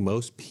 And I think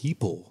most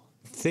people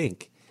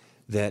think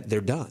that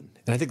they're done.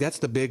 And I think that's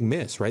the big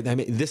miss, right? I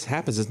mean, this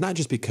happens. It's not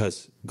just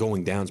because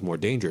going down is more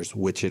dangerous,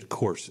 which it, of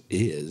course,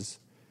 is.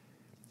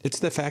 It's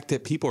the fact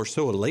that people are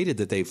so elated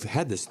that they've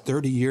had this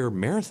 30-year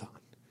marathon.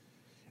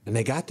 And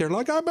they got there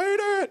like, I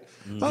made it.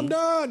 Mm-hmm. I'm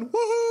done.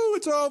 Woohoo,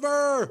 it's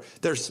over.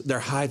 They're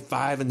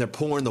high-fiving. They're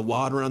pouring the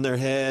water on their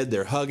head.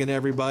 They're hugging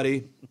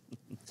everybody.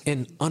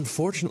 And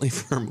unfortunately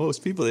for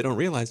most people, they don't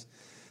realize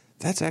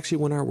that's actually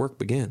when our work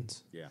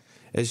begins. Yeah.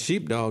 As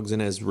sheepdogs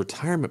and as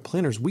retirement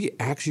planners, we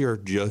actually are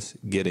just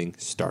getting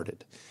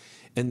started.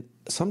 And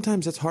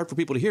sometimes that's hard for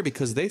people to hear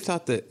because they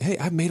thought that, hey,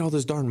 I've made all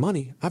this darn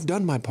money. I've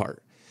done my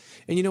part.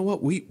 And you know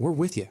what? We're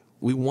with you.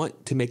 We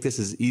want to make this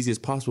as easy as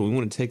possible. We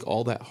want to take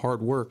all that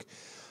hard work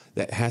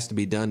that has to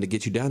be done to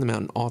get you down the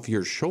mountain off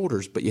your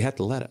shoulders, but you have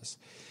to let us.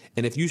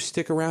 And if you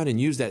stick around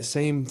and use that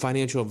same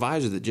financial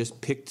advisor that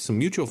just picked some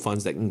mutual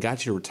funds that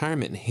got you to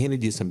retirement and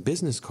handed you some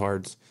business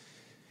cards,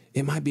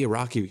 it might be a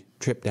rocky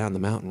trip down the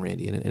mountain,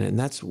 Randy. And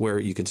that's where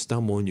you can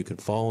stumble and you can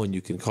fall and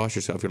you can cost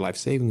yourself your life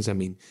savings. I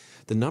mean,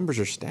 the numbers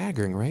are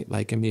staggering, right?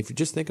 Like, I mean, if you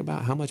just think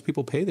about how much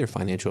people pay their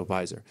financial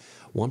advisor,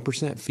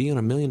 1% fee on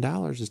 $1 million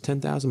is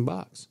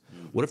 $10,000.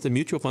 What if the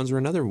mutual funds are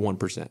another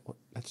 1%?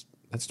 That's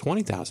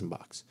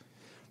 $20,000.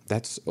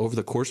 That's over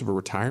the course of a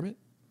retirement.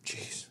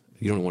 Jeez,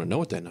 you don't want to know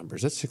what that number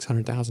is. That's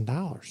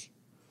 $600,000.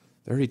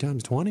 30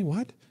 times 20,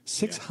 what?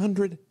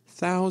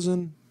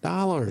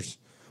 $600,000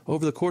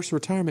 over the course of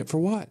retirement for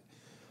what?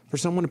 For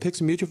someone to pick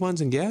some mutual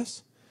funds and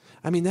guess?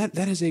 I mean, that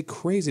is a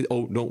crazy...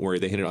 Oh, don't worry.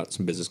 They handed out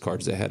some business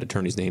cards that had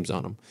attorneys' names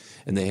on them,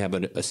 and they have a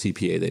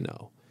CPA they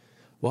know.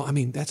 Well, I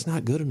mean, that's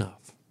not good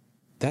enough.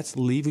 That's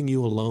leaving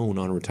you alone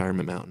on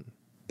Retirement Mountain.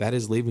 That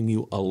is leaving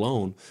you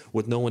alone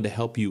with no one to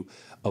help you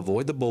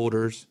avoid the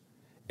boulders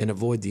and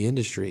avoid the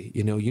industry.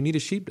 You need a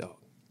sheepdog.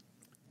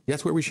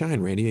 That's where we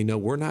shine, Randy.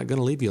 We're not going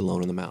to leave you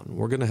alone on the mountain.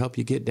 We're going to help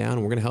you get down,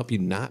 and we're going to help you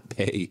not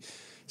pay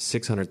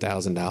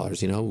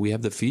 $600,000. We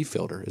have the fee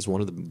filter is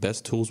one of the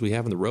best tools we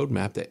have in the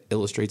roadmap that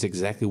illustrates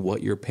exactly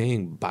what you're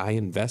paying by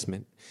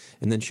investment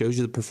and then shows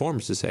you the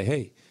performance to say,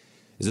 hey,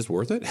 is this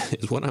worth it?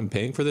 Is what I'm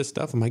paying for this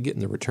stuff? Am I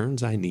getting the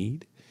returns I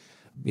need?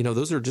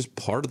 Those are just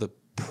part of the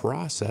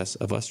process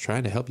of us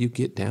trying to help you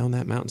get down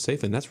that mountain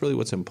safe. And that's really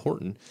what's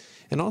important.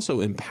 And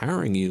also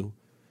empowering you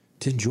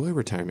to enjoy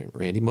retirement,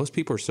 Randy. Most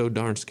people are so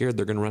darn scared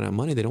they're going to run out of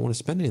money, they don't want to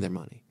spend any of their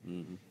money.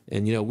 Mm-hmm.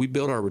 And, we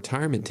build our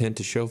retirement tent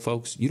to show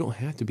folks, you don't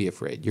have to be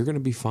afraid. You're going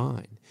to be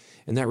fine.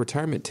 And that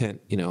retirement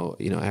tent,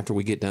 after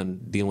we get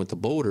done dealing with the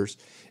boulders,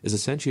 is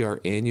essentially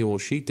our annual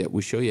sheet that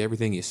we show you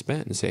everything you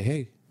spent and say,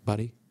 hey,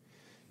 buddy,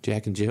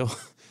 Jack and Jill,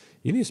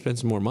 you need to spend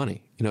some more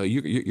money.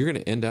 You're going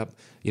to end up,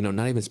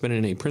 not even spending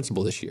any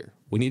principal this year.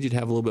 We need you to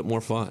have a little bit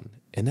more fun.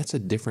 And that's a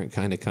different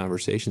kind of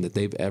conversation that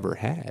they've ever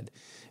had.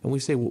 And we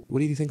say, well, what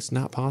do you think's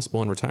not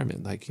possible in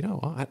retirement? Like,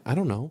 I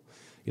don't know.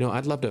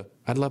 I'd love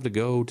to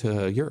go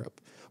to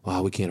Europe.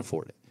 Well, we can't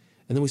afford it.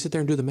 And then we sit there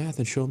and do the math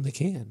and show them they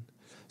can.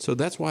 So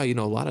that's why, a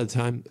lot of the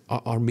time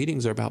our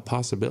meetings are about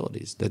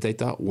possibilities that they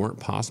thought weren't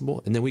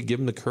possible. And then we give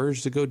them the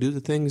courage to go do the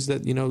things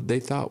that, they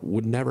thought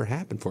would never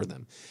happen for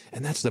them.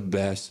 And that's the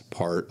best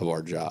part of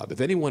our job.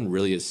 If anyone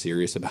really is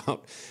serious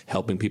about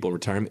helping people in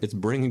retirement, it's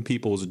bringing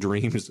people's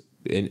dreams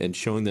and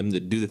showing them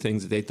to do the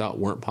things that they thought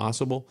weren't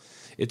possible.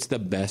 It's the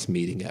best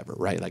meeting ever,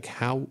 right? Like,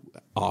 how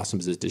awesome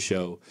is it to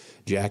show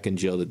Jack and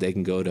Jill that they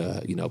can go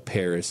to,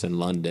 Paris and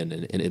London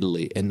and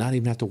Italy and not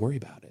even have to worry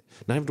about it.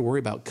 Not have to worry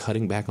about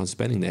cutting back on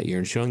spending that year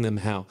and showing them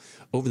how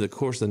over the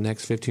course of the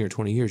next 15 or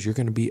 20 years, you're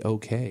going to be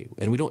okay.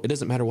 And it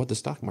doesn't matter what the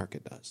stock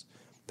market does.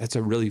 That's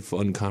a really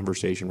fun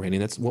conversation, Randy.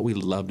 That's what we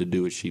love to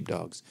do as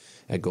sheepdogs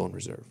at Golden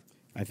Reserve.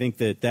 I think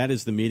that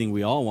is the meeting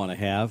we all want to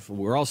have.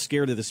 We're all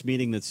scared of this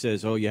meeting that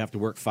says, oh, you have to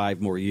work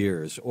 5 more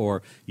years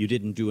or you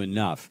didn't do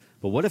enough.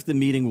 But what if the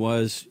meeting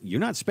was, you're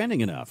not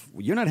spending enough,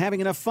 you're not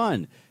having enough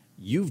fun,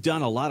 you've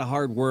done a lot of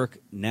hard work,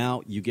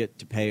 now you get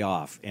to pay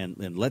off. And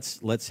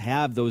let's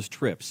have those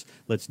trips.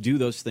 Let's do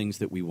those things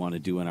that we want to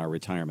do in our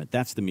retirement.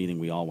 That's the meeting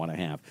we all want to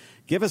have.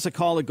 Give us a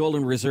call at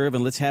Golden Reserve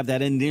and let's have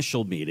that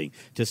initial meeting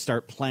to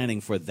start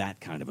planning for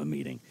that kind of a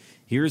meeting.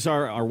 Here's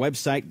our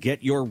website,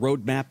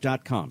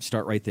 getyourroadmap.com.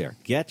 Start right there.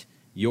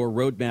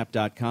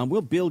 Getyourroadmap.com.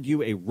 We'll build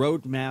you a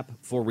roadmap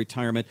for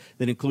retirement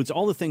that includes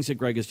all the things that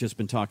Greg has just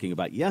been talking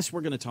about. Yes,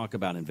 we're going to talk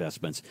about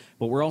investments,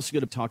 but we're also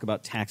going to talk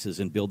about taxes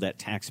and build that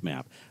tax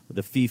map,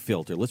 the fee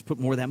filter. Let's put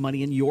more of that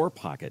money in your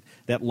pocket,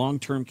 that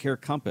long-term care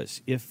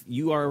compass. If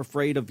you are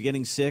afraid of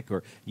getting sick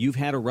or you've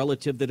had a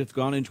relative that has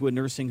gone into a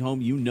nursing home,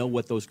 you know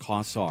what those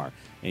costs are,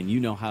 and you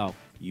know how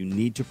you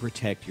need to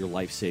protect your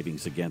life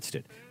savings against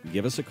it.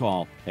 Give us a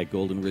call at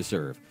Golden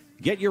Reserve.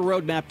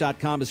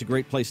 Getyourroadmap.com is a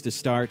great place to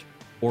start,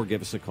 or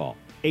give us a call.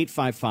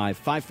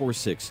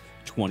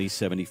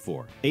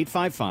 855-546-2074.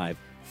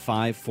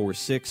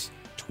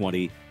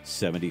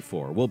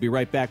 855-546-2074. We'll be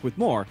right back with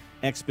more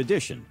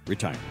Expedition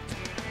Retirement.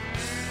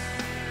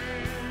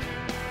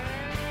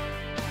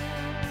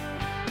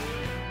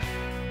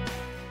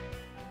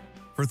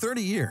 For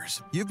 30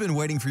 years, you've been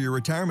waiting for your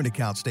retirement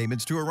account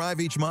statements to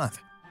arrive each month.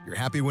 You're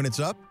happy when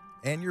it's up,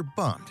 and you're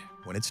bummed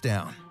when it's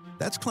down.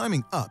 That's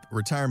climbing up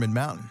Retirement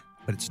Mountain,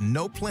 but it's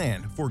no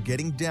plan for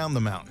getting down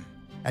the mountain.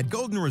 At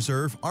Golden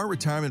Reserve, our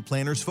retirement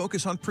planners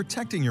focus on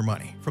protecting your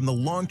money from the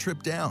long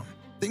trip down.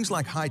 Things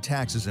like high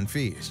taxes and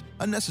fees,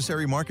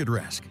 unnecessary market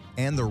risk,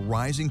 and the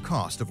rising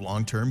cost of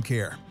long-term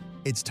care.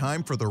 It's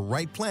time for the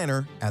right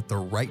planner at the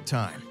right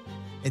time.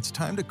 It's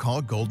time to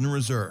call Golden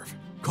Reserve.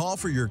 Call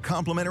for your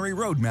complimentary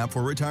roadmap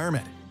for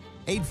retirement.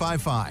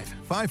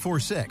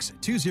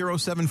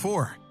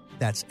 855-546-2074.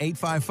 That's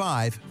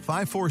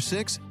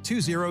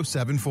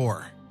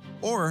 855-546-2074.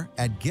 Or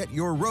at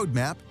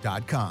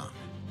getyourroadmap.com.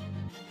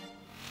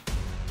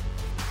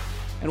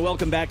 And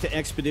welcome back to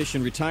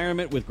Expedition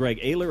Retirement with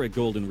Greg Aler at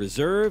Golden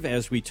Reserve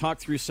as we talk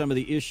through some of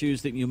the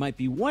issues that you might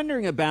be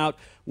wondering about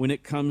when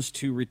it comes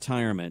to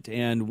retirement.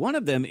 And one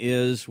of them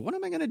is, what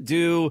am I going to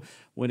do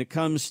when it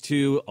comes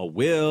to a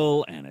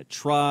will and a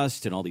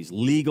trust and all these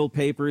legal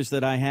papers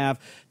that I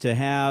have to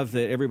have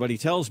that everybody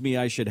tells me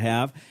I should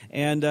have?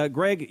 And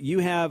Greg, you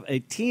have a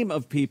team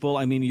of people.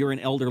 I mean, you're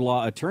an elder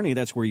law attorney.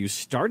 That's where you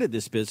started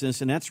this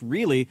business, and that's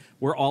really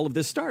where all of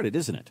this started,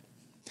 isn't it?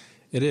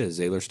 It is.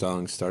 Aler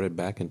Stallings started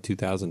back in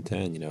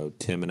 2010.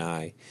 Tim and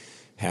I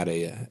had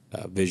a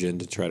vision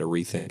to try to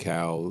rethink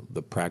how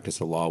the practice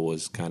of law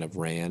was kind of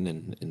ran,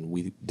 and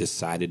we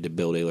decided to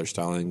build Aler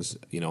Stallings,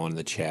 on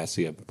the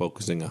chassis of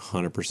focusing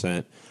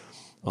 100%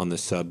 on the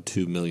sub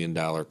 $2 million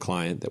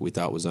client that we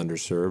thought was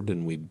underserved,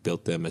 and we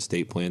built them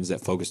estate plans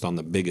that focused on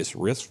the biggest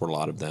risk for a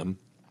lot of them,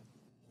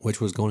 which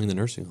was going to the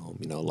nursing home.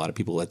 A lot of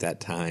people at that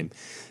time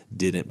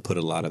didn't put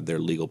a lot of their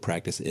legal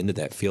practice into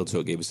that field, so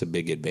it gave us a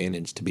big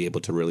advantage to be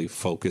able to really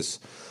focus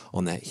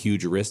on that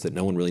huge risk that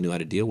no one really knew how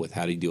to deal with.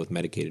 How do you deal with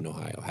Medicaid in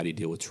Ohio? How do you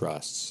deal with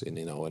trusts? And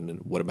and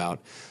what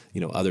about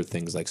other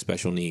things like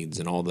special needs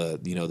and all the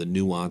the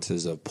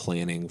nuances of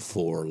planning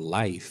for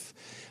life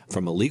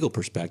from a legal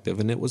perspective?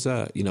 And it was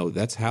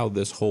that's how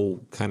this whole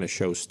kind of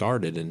show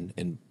started.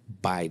 And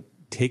by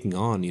taking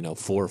on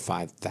 4,000 or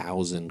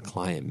 5,000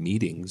 client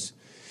meetings,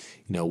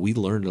 we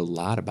learned a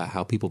lot about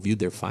how people viewed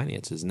their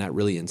finances, and that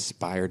really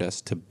inspired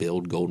us to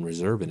build Golden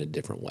Reserve in a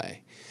different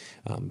way.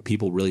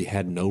 People really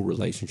had no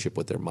relationship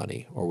with their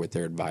money or with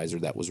their advisor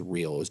that was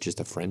real. It was just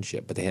a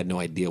friendship, but they had no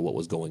idea what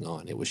was going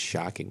on. It was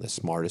shocking. The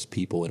smartest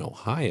people in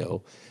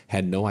Ohio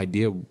had no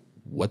idea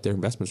what their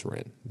investments were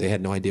in. They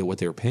had no idea what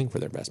they were paying for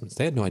their investments.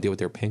 They had no idea what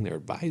they were paying their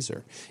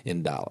advisor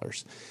in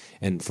dollars.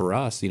 And for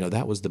us,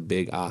 that was the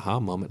big aha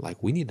moment.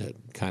 Like, we need to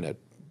kind of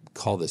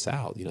call this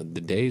out. The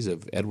days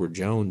of Edward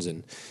Jones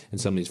and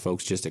some of these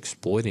folks just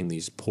exploiting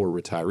these poor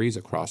retirees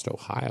across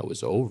Ohio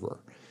is over.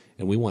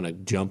 And we want to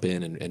jump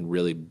in and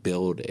really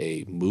build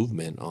a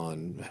movement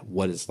on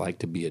what it's like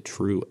to be a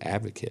true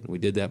advocate. And we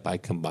did that by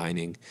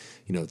combining,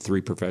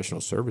 3 professional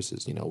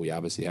services. We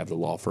obviously have the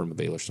law firm of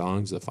Aler,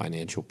 Stallings, the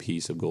financial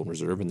piece of Golden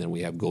Reserve, and then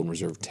we have Golden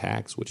Reserve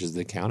Tax, which is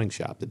the accounting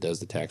shop that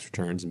does the tax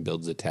returns and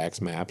builds the tax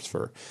maps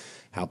for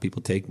how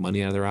people take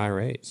money out of their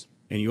IRAs.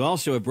 And you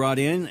also have brought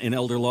in an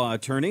elder law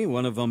attorney,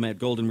 one of them at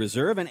Golden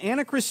Reserve. And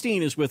Anna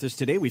Christine is with us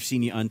today. We've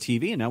seen you on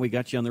TV, and now we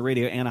got you on the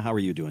radio. Anna, how are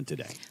you doing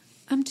today?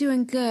 I'm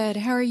doing good.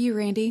 How are you,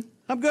 Randy?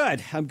 I'm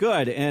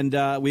good.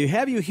 And we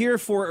have you here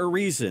for a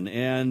reason.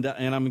 And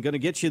I'm going to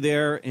get you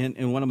there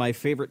in one of my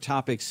favorite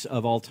topics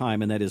of all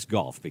time, and that is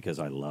golf, because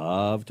I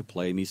love to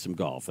play me some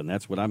golf. And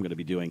that's what I'm going to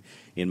be doing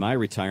in my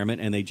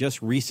retirement. And they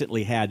just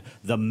recently had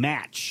The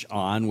Match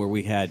on, where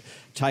we had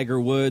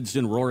Tiger Woods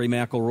and Rory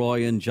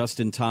McIlroy and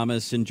Justin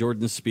Thomas and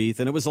Jordan Spieth,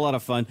 and it was a lot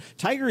of fun.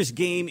 Tiger's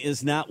game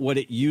is not what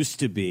it used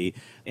to be,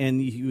 and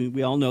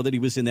we all know that he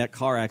was in that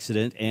car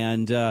accident,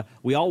 and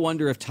we all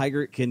wonder if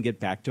Tiger can get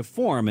back to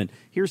form, and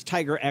here's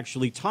Tiger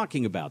actually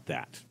talking about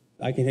that.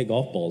 I can hit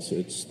golf balls.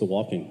 It's the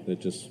walking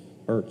that just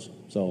hurts.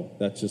 So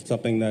that's just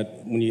something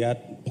that when you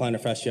got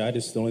plantar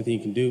fasciitis, the only thing you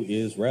can do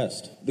is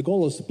rest. The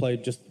goal is to play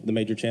just the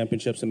major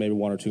championships and maybe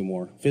 1 or 2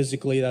 more.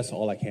 Physically, that's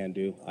all I can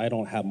do. I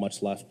don't have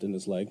much left in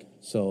this leg.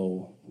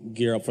 So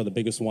gear up for the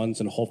biggest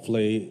ones, and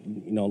hopefully,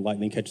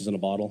 lightning catches in a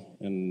bottle,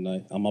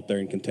 and I'm up there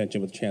in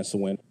contention with a chance to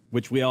win.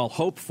 Which we all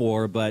hope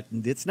for, but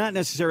it's not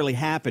necessarily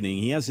happening.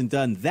 He hasn't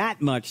done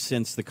that much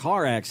since the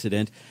car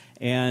accident.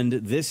 And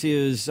this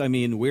is,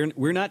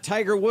 we're not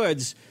Tiger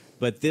Woods,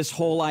 but this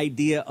whole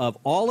idea of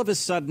all of a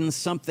sudden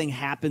something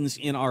happens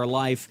in our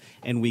life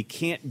and we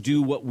can't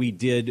do what we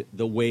did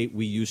the way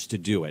we used to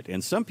do it.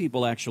 And some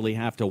people actually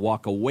have to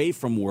walk away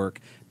from work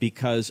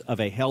because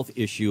of a health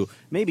issue,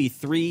 maybe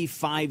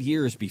 3-5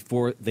 years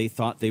before they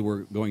thought they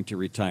were going to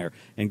retire.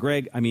 And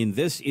Greg,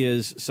 this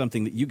is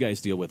something that you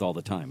guys deal with all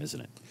the time,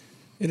 isn't it?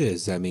 It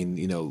is.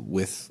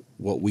 With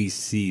what we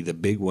see, the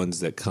big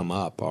ones that come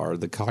up are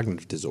the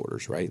cognitive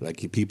disorders, right? Like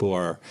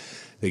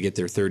they get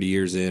their 30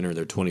 years in or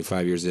they're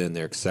 25 years in,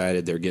 they're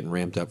excited, they're getting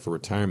ramped up for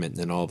retirement, and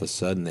then all of a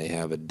sudden they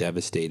have a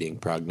devastating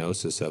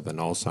prognosis of an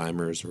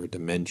Alzheimer's or a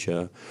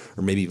dementia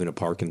or maybe even a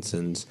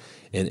Parkinson's.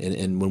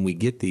 And when we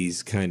get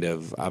these kind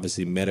of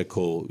obviously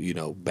medical,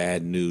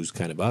 bad news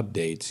kind of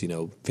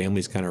updates,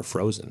 families kind of are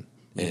frozen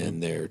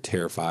and they're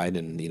terrified,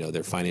 and,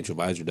 their financial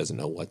advisor doesn't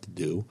know what to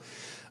do.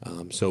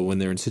 So when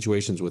they're in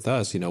situations with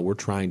us, we're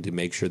trying to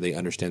make sure they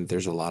understand that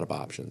there's a lot of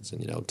options.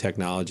 And,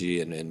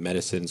 technology and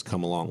medicine's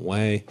come a long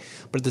way.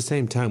 But at the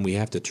same time, we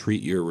have to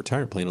treat your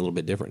retirement plan a little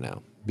bit different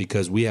now,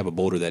 because we have a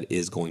boulder that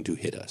is going to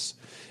hit us.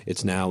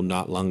 It's no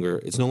longer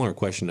a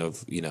question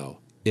of,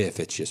 if,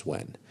 it's just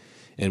when.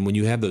 And when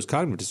you have those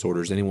cognitive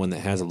disorders, anyone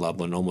that has a loved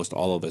one, almost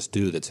all of us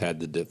do, that's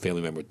had the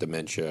family member with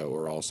dementia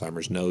or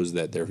Alzheimer's, knows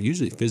that they're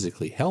usually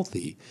physically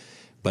healthy,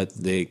 but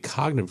they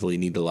cognitively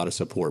need a lot of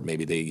support.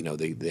 Maybe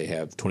they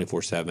have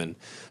 24/7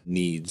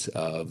 needs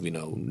of,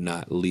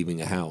 not leaving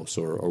a house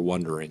or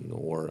wondering,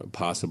 or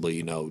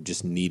possibly,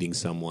 just needing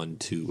someone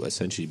to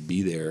essentially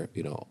be there,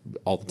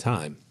 all the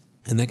time.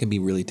 And that can be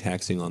really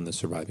taxing on the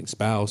surviving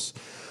spouse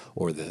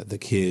or the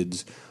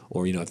kids,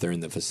 or, if they're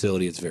in the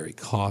facility, it's very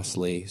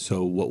costly.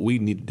 So what we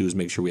need to do is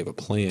make sure we have a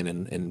plan,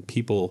 and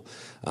people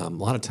a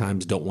lot of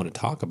times don't want to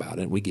talk about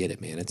it. We get it,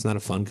 man. It's not a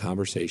fun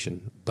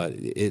conversation, but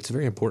it's a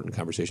very important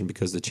conversation,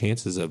 because the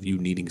chances of you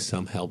needing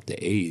some help to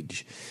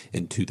age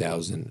in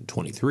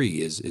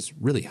 2023 is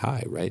really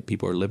high, right?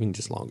 People are living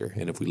just longer.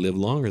 And if we live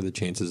longer, the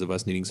chances of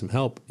us needing some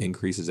help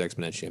increases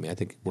exponentially. I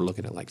think we're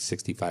looking at like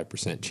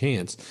 65%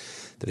 chance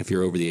that if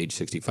you're over the age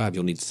 65,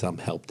 you'll need some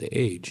help to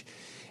age.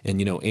 And,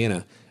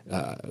 Anna,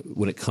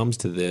 when it comes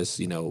to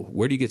this,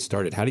 where do you get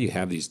started? How do you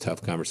have these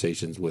tough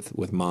conversations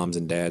with moms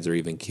and dads, or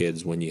even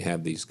kids, when you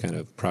have these kind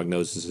of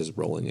prognoses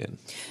rolling in?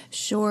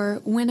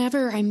 Sure.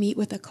 Whenever I meet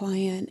with a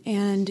client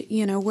and,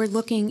 we're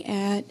looking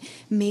at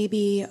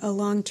maybe a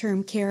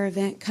long-term care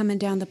event coming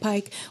down the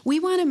pike, we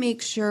want to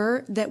make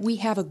sure that we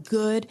have a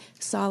good,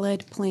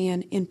 solid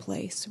plan in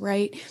place,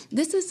 right?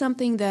 This is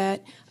something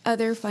that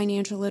other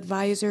financial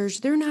advisors,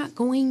 they're not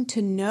going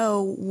to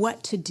know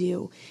what to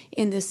do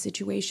in this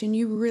situation.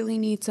 You really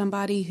need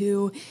somebody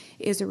who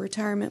is a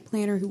retirement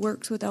planner, who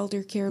works with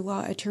elder care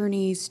law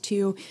attorneys,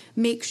 to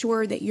make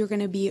sure that you're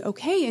going to be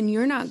okay and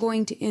you're not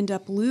going to end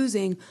up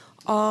losing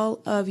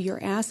all of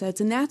your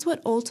assets. And that's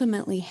what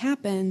ultimately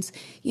happens,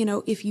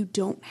 if you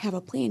don't have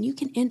a plan. You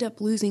can end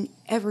up losing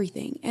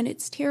everything, and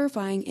it's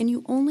terrifying, and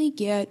you only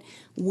get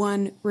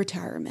one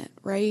retirement,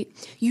 right?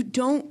 You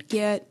don't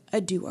get a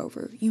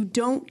do-over. You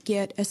don't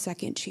get a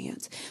second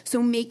chance.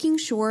 So making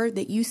sure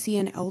that you see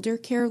an elder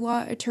care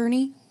law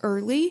attorney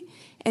early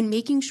and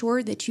making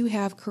sure that you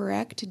have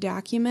correct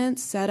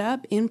documents set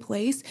up in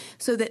place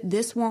so that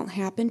this won't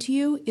happen to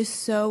you is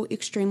so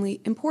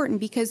extremely important,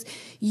 because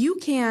you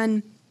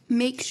can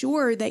make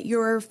sure that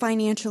you're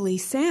financially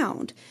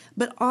sound,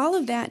 but all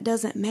of that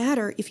doesn't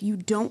matter if you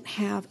don't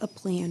have a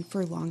plan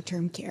for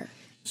long-term care.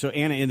 So,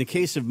 Anna, in the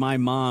case of my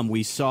mom,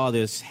 we saw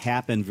this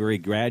happen very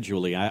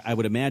gradually. I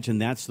would imagine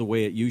that's the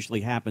way it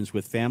usually happens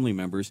with family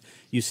members.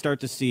 You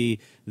start to see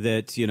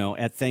that,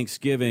 at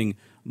Thanksgiving,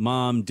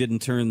 Mom didn't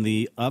turn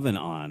the oven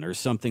on or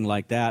something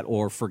like that,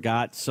 or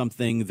forgot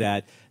something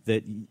that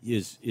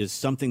is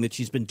something that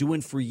she's been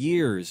doing for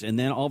years. And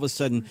then all of a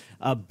sudden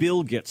a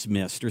bill gets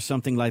missed or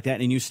something like that.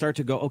 And you start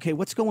to go, okay,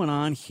 what's going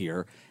on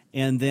here?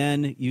 And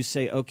then you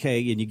say,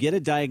 okay, and you get a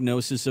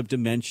diagnosis of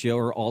dementia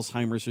or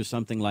Alzheimer's or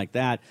something like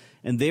that,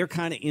 and they're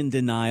kind of in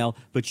denial,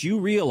 but you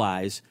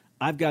realize,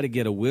 I've got to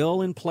get a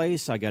will in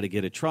place, I got to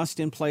get a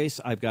trust in place,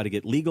 I've got to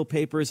get legal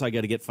papers, I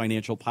got to get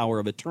financial power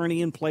of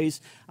attorney in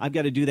place, I've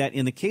got to do that.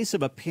 In the case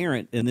of a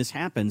parent, and this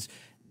happens,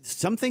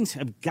 some things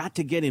have got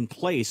to get in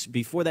place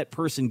before that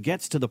person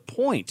gets to the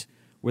point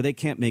where they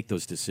can't make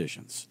those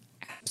decisions.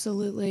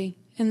 Absolutely.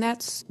 And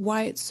that's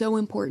why it's so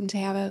important to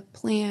have a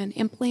plan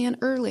and plan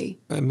early.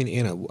 I mean,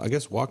 Anna, I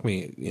guess walk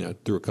me,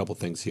 through a couple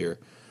things here.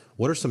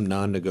 What are some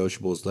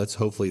non-negotiables,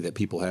 hopefully, that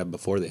people have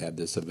before they have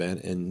this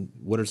event? And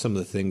what are some of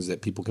the things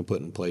that people can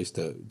put in place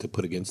to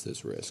put against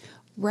this risk?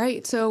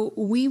 Right. So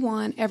we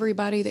want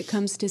everybody that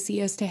comes to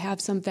see us to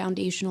have some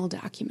foundational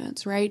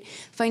documents, right?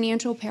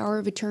 Financial power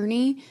of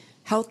attorney,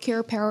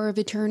 healthcare power of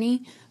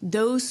attorney,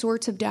 those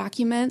sorts of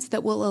documents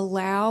that will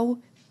allow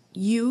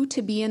you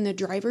to be in the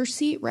driver's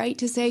seat, right?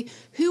 To say,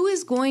 who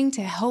is going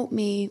to help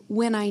me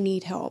when I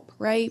need help,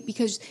 right?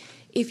 Because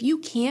if you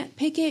can't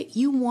pick it,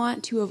 you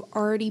want to have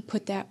already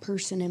put that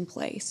person in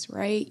place,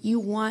 right? You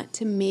want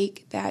to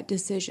make that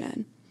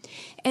decision.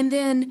 And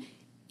then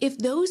if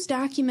those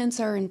documents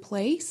are in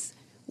place,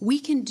 we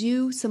can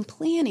do some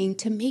planning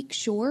to make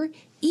sure,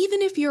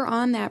 even if you're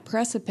on that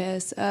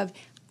precipice of,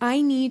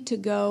 I need to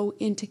go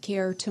into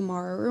care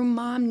tomorrow, or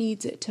mom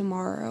needs it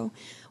tomorrow,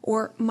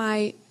 or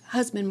my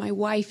husband, my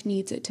wife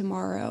needs it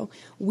tomorrow,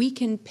 we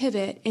can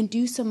pivot and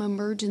do some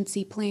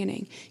emergency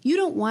planning. You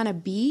don't want to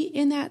be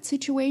in that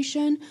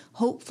situation.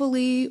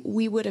 Hopefully,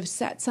 we would have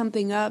set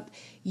something up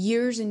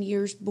years and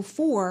years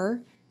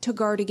before to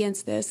guard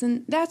against this.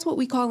 And that's what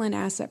we call an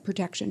asset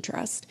protection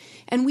trust.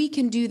 And we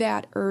can do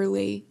that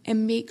early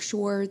and make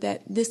sure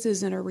that this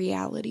isn't a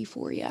reality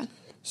for you.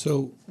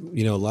 So,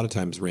 a lot of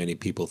times, Randy,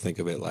 people think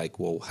of it like,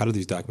 well, how do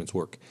these documents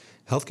work?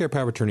 Healthcare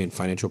power of attorney and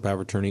financial power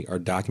of attorney are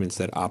documents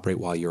that operate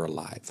while you're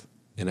alive.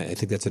 And I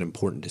think that's an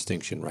important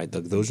distinction, right?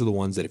 Those are the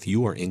ones that if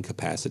you are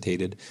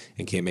incapacitated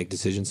and can't make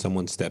decisions,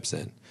 someone steps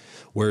in.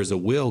 Whereas a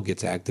will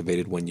gets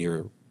activated when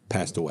you're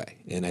passed away.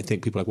 And I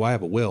think people are like, well, I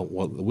have a will.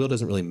 Well, the will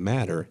doesn't really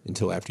matter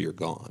until after you're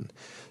gone.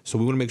 So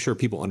we want to make sure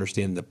people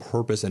understand the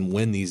purpose and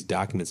when these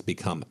documents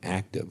become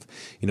active.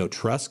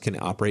 Trusts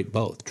can operate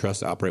both.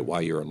 Trusts operate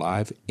while you're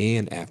alive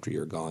and after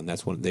you're gone.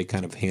 That's when they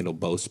kind of handle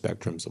both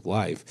spectrums of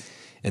life.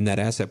 And that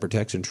asset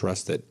protection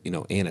trust that,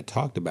 Anna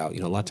talked about,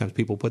 a lot of times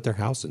people put their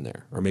house in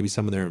there or maybe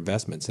some of their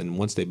investments. And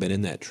once they've been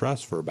in that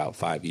trust for about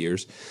 5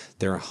 years,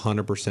 they're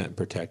 100%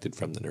 protected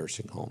from the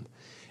nursing home.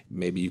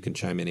 Maybe you can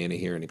chime in, Anna,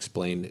 here and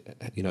explain,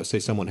 say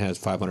someone has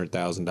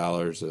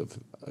 $500,000 of,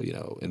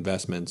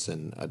 investments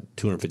and a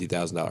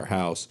 $250,000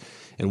 house,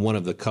 and one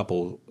of the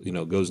couple,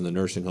 goes in the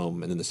nursing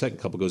home, and then the second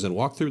couple goes in.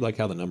 Walk through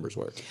how the numbers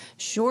work.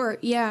 Sure.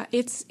 Yeah,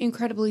 it's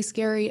incredibly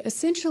scary.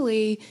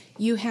 Essentially,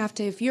 you have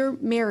to, if you're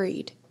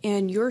married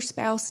and your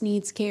spouse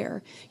needs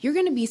care, you're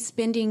going to be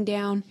spending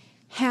down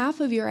half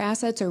of your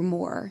assets or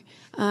more.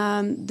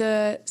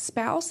 The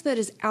spouse that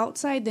is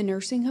outside the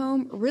nursing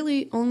home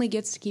really only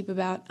gets to keep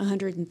about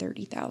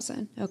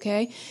 $130,000.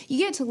 Okay, you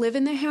get to live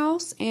in the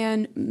house,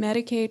 and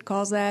Medicaid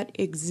calls that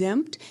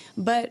exempt.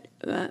 But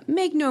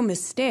make no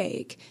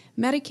mistake,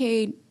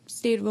 Medicaid,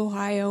 state of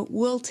Ohio,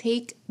 will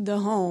take the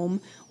home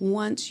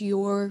once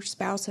your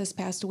spouse has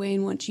passed away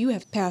and once you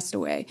have passed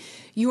away.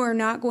 You are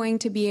not going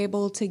to be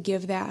able to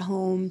give that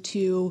home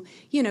to,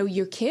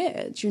 your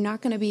kids. You're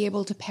not going to be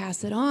able to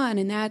pass it on.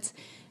 And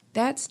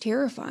that's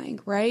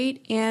terrifying,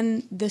 right?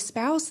 And the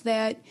spouse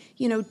that,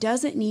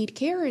 doesn't need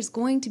care is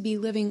going to be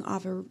living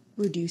off a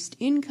reduced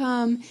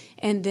income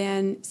and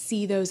then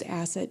see those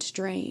assets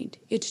drained.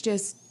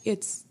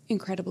 It's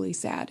incredibly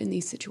sad in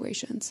these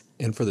situations.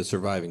 And for the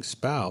surviving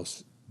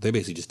spouse, they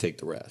basically just take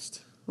the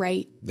rest.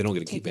 Right. They don't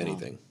get to keep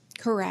anything.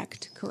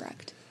 Correct.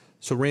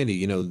 So,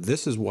 Randy,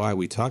 this is why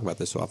we talk about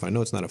this so often. I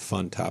know it's not a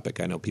fun topic.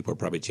 I know people are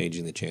probably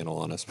changing the channel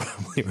on us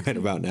probably right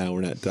about now.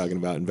 We're not talking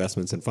about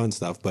investments and fun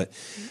stuff. But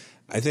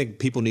I think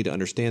people need to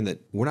understand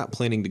that we're not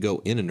planning to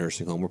go in a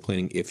nursing home. We're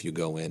planning if you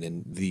go in.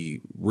 And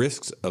the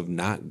risks of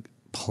not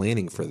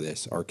planning for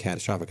this are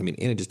catastrophic. I mean,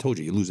 Anna just told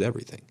you lose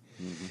everything.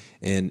 Mm-hmm.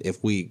 And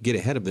if we get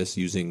ahead of this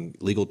using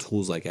legal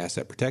tools like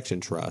asset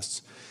protection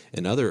trusts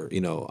and other,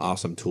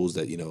 awesome tools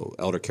that,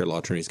 elder care law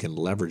attorneys can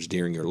leverage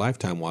during your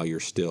lifetime while you're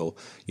still,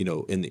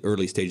 in the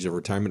early stages of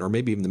retirement or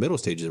maybe even the middle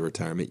stages of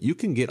retirement, you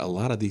can get a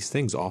lot of these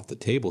things off the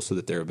table so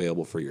that they're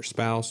available for your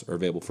spouse or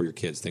available for your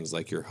kids, things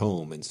like your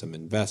home and some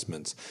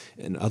investments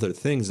and other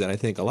things that I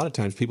think a lot of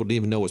times people didn't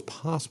even know was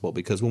possible.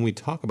 Because when we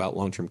talk about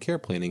long-term care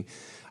planning,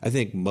 I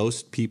think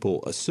most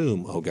people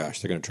assume, oh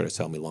gosh, they're going to try to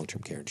sell me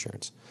long-term care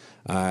insurance.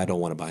 I don't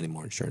want to buy any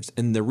more insurance.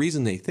 And the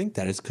reason they think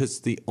that is because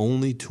it's the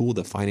only tool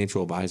the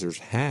financial advisors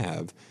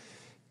have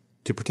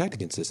to protect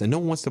against this. And no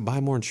one wants to buy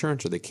more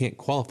insurance or they can't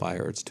qualify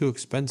or it's too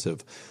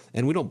expensive.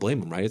 And we don't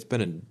blame them, right? It's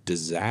been a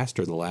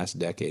disaster the last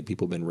decade.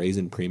 People have been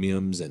raising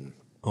premiums and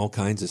all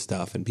kinds of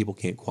stuff and people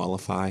can't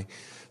qualify.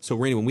 So,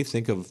 Rainey, when we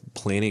think of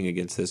planning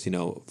against this,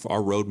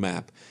 our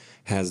roadmap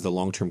has the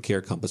long-term care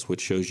compass,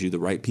 which shows you the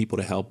right people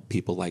to help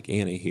people like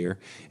Anna here,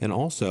 and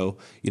also,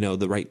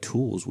 the right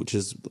tools, which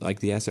is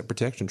like the asset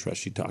protection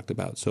trust she talked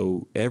about.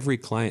 So every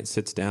client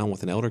sits down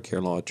with an elder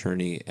care law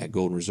attorney at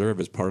Golden Reserve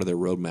as part of their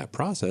roadmap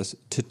process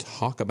to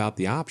talk about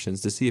the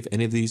options to see if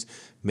any of these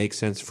make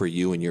sense for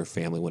you and your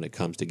family when it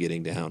comes to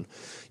getting down,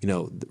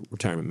 the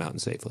retirement mountain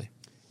safely.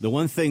 The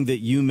one thing that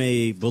you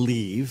may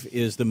believe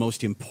is the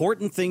most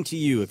important thing to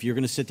you if you're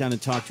going to sit down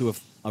and talk to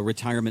a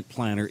retirement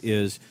planner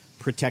is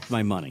protect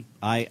my money.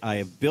 I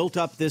have built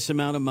up this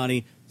amount of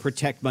money,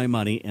 protect my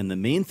money. And the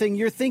main thing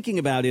you're thinking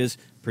about is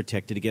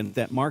protect it against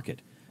that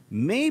market.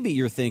 Maybe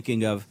you're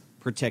thinking of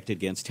protect it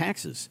against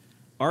taxes.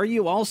 Are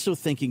you also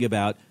thinking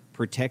about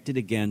protect it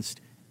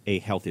against a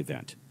health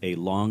event, a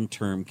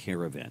long-term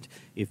care event?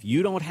 If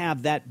you don't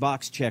have that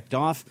box checked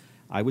off,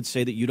 I would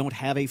say that you don't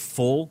have a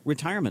full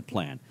retirement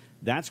plan.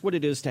 That's what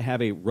it is to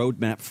have a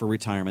roadmap for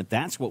retirement.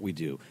 That's what we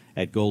do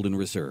at Golden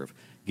Reserve.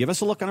 Give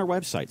us a look on our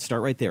website.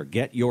 Start right there,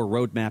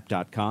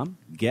 getyourroadmap.com,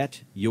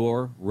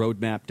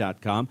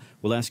 getyourroadmap.com.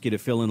 We'll ask you to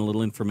fill in a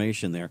little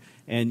information there.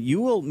 And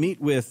you will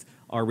meet with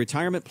our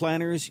retirement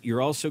planners.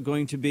 You're also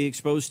going to be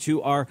exposed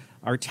to our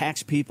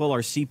tax people,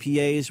 our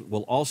CPAs.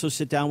 We'll also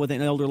sit down with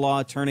an elder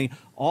law attorney.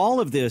 All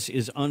of this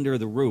is under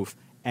the roof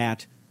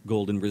at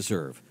Golden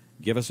Reserve.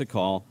 Give us a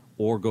call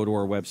or go to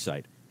our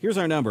website. Here's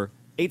our number,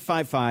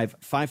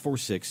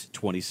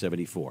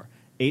 855-546-2074,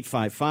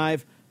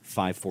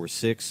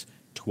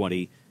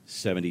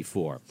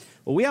 855-546-2074.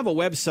 Well, we have a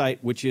website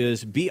which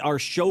is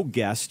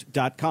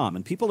beourshowguest.com,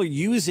 and people are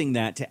using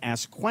that to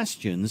ask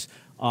questions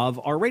of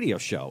our radio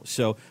show.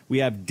 So we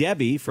have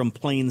Debbie from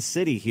Plain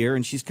City here,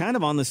 and she's kind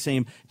of on the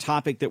same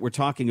topic that we're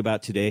talking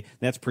about today.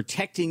 That's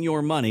protecting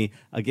your money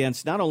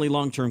against not only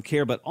long-term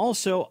care, but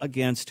also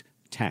against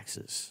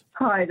taxes.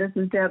 Hi, this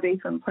is Debbie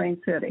from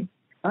Plain City.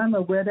 I'm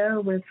a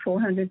widow with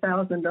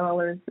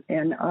 $400,000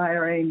 in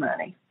IRA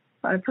money.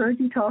 I've heard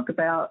you talk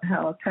about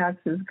how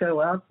taxes go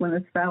up when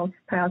a spouse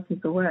passes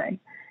away.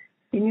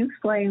 Can you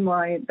explain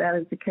why that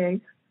is the case?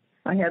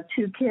 I have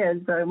 2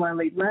 kids that I want to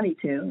leave money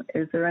to.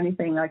 Is there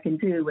anything I can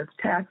do with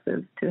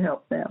taxes to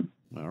help them?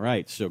 All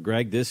right. So,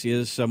 Greg, this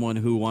is someone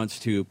who wants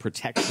to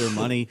protect their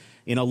money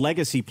in a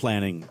legacy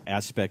planning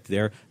aspect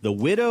there. The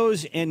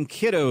widows and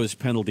kiddos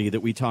penalty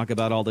that we talk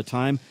about all the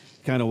time,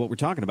 kind of what we're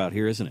talking about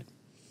here, isn't it?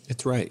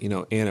 It's right.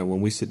 Anna,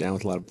 when we sit down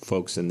with a lot of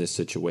folks in this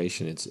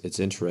situation, it's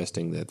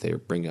interesting that they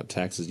bring up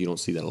taxes. You don't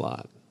see that a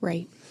lot.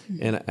 Right.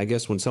 Mm-hmm. And I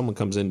guess when someone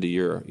comes into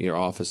your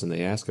office and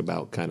they ask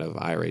about kind of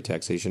IRA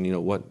taxation,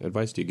 what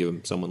advice do you give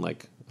them, someone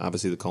like,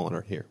 obviously, the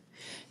caller here?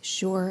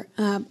 Sure.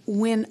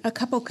 When a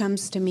couple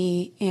comes to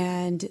me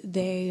and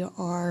they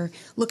are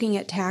looking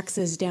at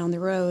taxes down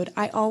the road,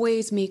 I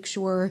always make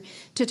sure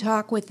to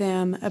talk with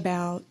them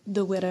about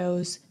the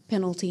widow's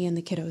penalty and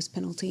the kiddo's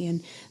penalty.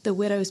 And the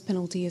widow's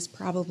penalty is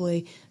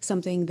probably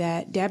something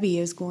that Debbie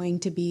is going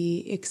to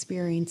be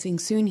experiencing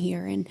soon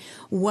here. And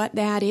what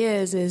that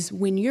is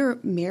when you're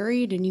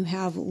married and you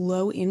have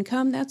low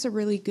income, that's a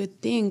really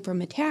good thing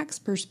from a tax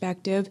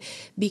perspective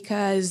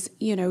because,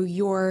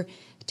 your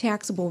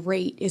taxable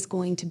rate is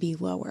going to be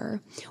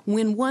lower.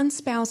 When one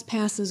spouse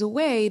passes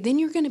away, then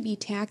you're going to be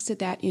taxed at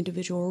that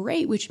individual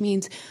rate, which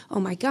means, oh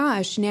my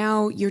gosh,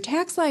 now your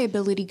tax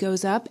liability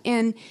goes up,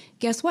 and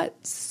guess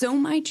what? So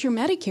might your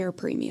Medicare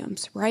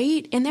premiums,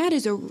 right? And that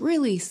is a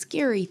really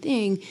scary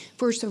thing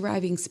for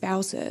surviving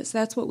spouses.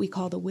 That's what we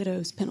call the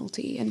widow's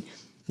penalty. And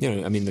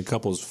the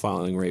couple's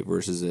filing rate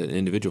versus an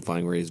individual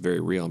filing rate is very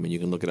real. You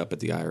can look it up at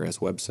the IRS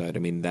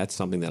website. That's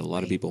something that a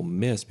lot of people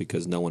miss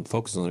because no one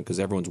focuses on it because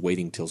everyone's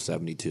waiting till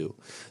 72.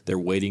 They're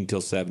waiting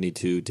till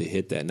 72 to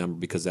hit that number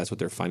because that's what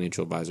their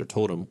financial advisor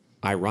told them.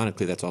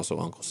 Ironically, that's also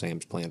Uncle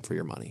Sam's plan for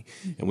your money.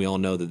 Mm-hmm. And we all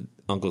know that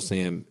Uncle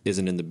Sam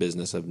isn't in the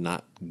business of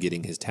not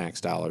getting his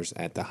tax dollars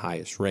at the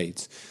highest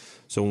rates.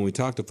 So when we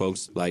talk to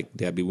folks like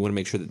Debbie, we want to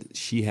make sure that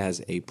she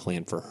has a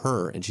plan for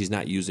her and she's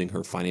not using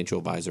her financial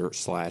advisor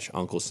 /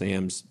 Uncle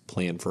Sam's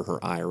plan for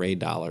her IRA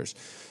dollars.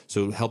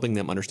 So helping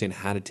them understand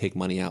how to take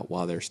money out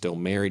while they're still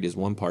married is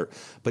one part.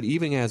 But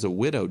even as a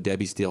widow,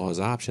 Debbie still has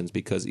options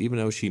because even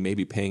though she may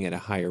be paying at a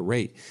higher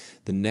rate,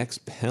 the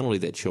next penalty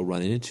that she'll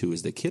run into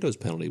is the kiddos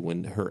penalty.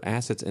 When her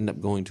assets end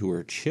up going to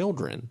her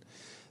children,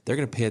 they're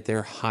going to pay at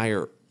their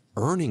higher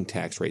earning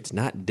tax rates,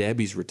 not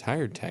Debbie's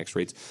retired tax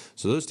rates.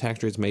 So those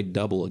tax rates may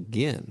double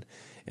again.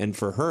 And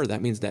for her,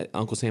 that means that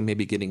Uncle Sam may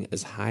be getting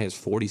as high as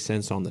 40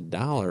 cents on the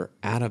dollar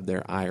out of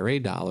their IRA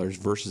dollars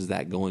versus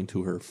that going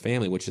to her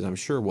family, which is, I'm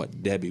sure,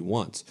 what Debbie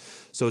wants.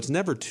 So it's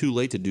never too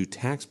late to do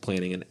tax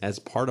planning. And as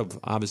part of,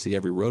 obviously,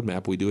 every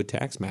roadmap, we do a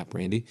tax map,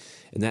 Randy.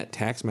 And that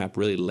tax map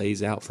really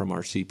lays out from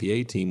our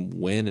CPA team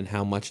when and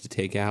how much to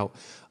take out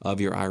of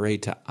your IRA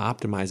to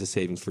optimize the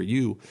savings for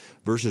you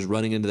versus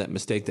running into that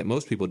mistake that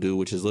most people do,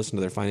 which is listen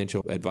to their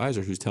financial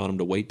advisor who's telling them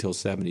to wait till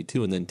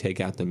 72 and then take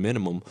out the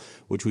minimum,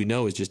 which we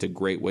know is just a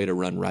great way to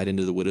run right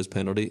into the widow's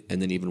penalty and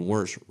then even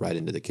worse, right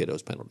into the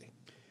kiddo's penalty.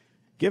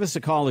 Give us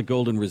a call at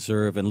Golden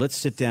Reserve and let's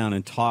sit down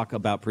and talk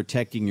about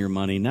protecting your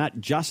money, not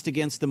just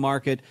against the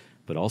market,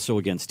 but also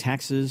against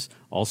taxes,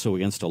 also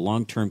against a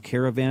long-term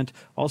care event,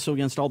 also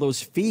against all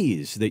those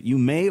fees that you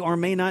may or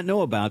may not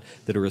know about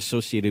that are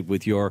associated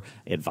with your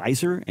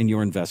advisor and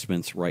your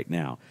investments right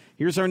now.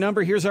 Here's our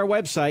number. Here's our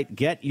website,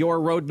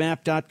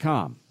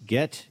 getyourroadmap.com,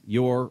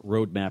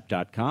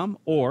 getyourroadmap.com,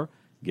 or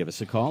give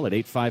us a call at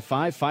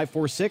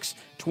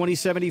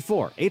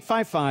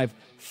 855-546-2074,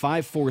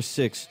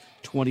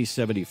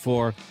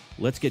 855-546-2074.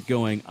 Let's get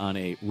going on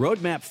a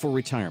roadmap for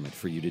retirement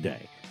for you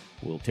today.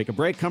 We'll take a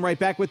break, come right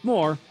back with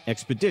more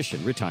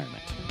Expedition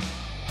Retirement.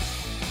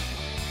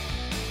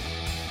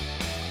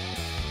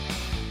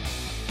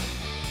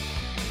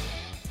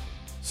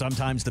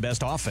 Sometimes the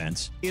best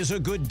offense is a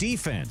good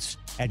defense.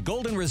 At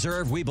Golden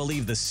Reserve, we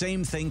believe the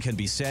same thing can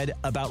be said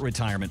about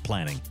retirement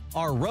planning.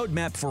 Our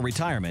roadmap for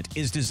retirement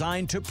is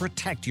designed to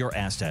protect your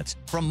assets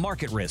from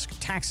market risk,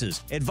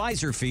 taxes,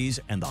 advisor fees,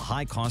 and the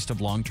high cost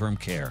of long-term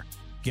care.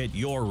 Get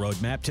your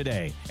roadmap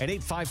today at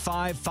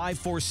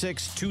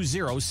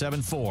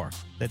 855-546-2074.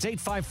 That's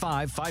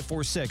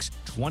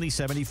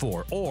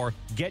 855-546-2074 or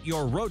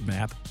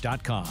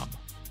getyourroadmap.com.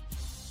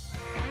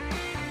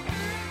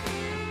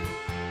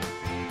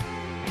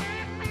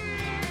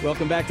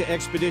 Welcome back to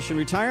Expedition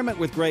Retirement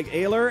with Greg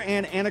Aler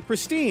and Anna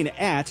Christine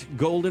at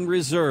Golden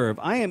Reserve.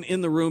 I am in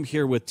the room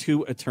here with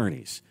two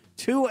attorneys.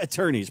 Two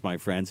attorneys, my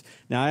friends.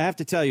 Now, I have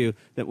to tell you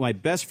that my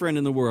best friend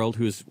in the world,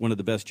 who's one of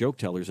the best joke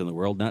tellers in the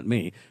world, not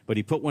me, but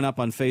he put one up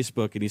on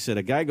Facebook, and he said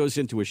a guy goes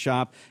into a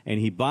shop,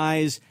 and he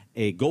buys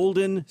a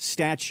golden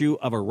statue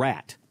of a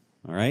rat,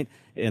 all right?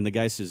 And the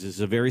guy says, this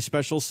is a very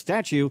special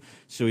statue,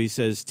 so he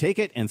says, take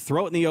it and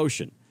throw it in the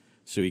ocean.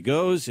 So he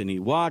goes, and he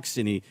walks,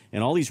 and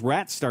all these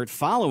rats start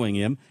following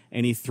him,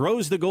 and he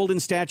throws the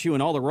golden statue,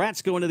 and all the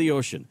rats go into the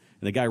ocean.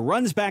 And the guy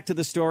runs back to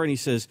the store, and he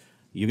says,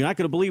 you're not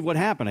going to believe what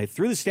happened. I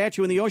threw the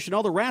statue in the ocean.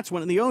 All the rats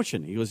went in the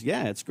ocean. He goes,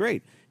 yeah, it's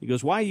great. He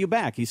goes, why are you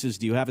back? He says,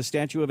 do you have a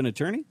statue of an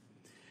attorney?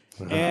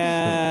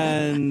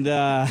 And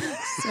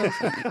so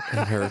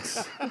it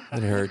hurts.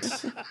 It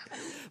hurts.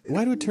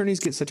 Why do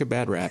attorneys get such a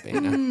bad rap,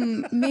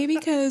 Anna? Maybe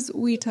because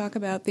we talk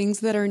about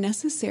things that are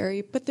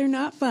necessary, but they're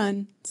not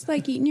fun. It's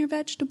like eating your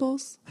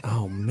vegetables.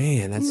 Oh,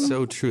 man, that's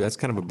so true. That's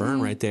kind of a burn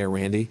right there,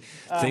 Randy.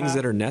 Things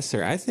that are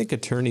necessary. I think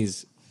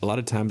attorneys a lot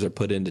of times are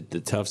put into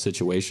the tough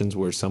situations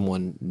where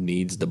someone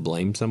needs to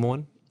blame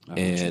someone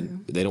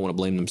and they don't want to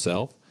blame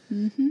themselves.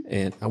 Mm-hmm.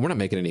 And we're not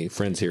making any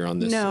friends here on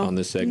this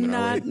segment,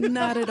 are we?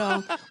 Not at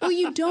all. Well,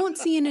 you don't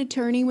see an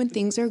attorney when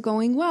things are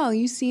going well.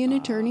 You see an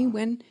attorney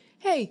when,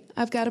 hey,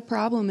 I've got a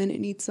problem and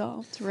it needs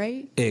solved,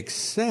 right?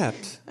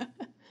 Except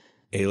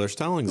Aler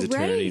Stallings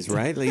attorneys,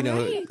 right? You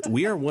know,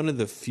 we are one of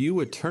the few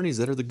attorneys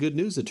that are the good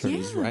news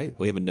attorneys, right?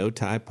 We have a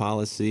no-tie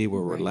policy.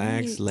 We're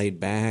relaxed, laid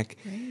back.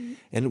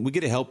 And we get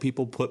to help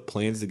people put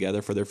plans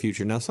together for their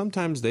future. Now,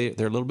 sometimes they're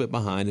a little bit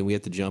behind, and we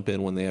have to jump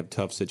in when they have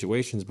tough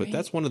situations. But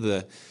that's one of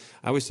the,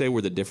 I always say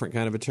we're the different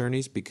kind of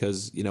attorneys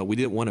because, you know, we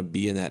didn't want to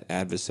be in that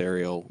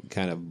adversarial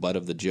kind of butt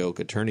of the joke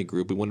attorney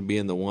group. We want to be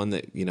in the one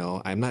that, you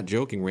know, I'm not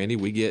joking, Randy.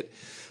 We get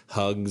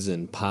hugs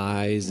and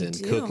pies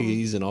and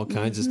cookies and all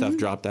kinds of stuff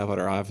dropped off at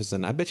our office.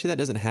 And I bet you that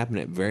doesn't happen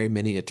at very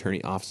many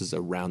attorney offices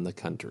around the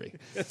country.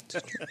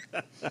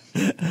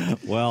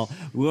 Well,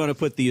 we want to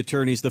put the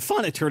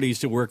fun attorneys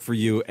to work for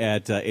you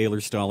at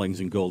Aler Stallings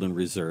and Golden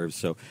Reserve.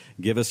 So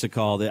give us a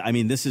call. I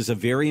mean, this is a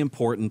very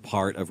important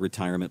part of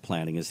retirement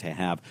planning is to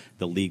have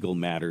the legal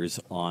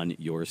matters on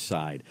your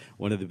side.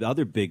 One of the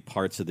other big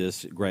parts of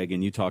this, Greg,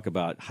 and you talk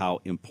about how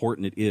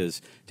important it is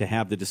to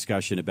have the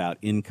discussion about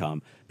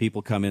income.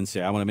 People come in and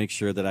say, I want to make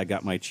sure that I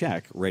got my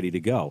check ready to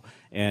go.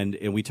 And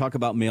we talk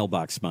about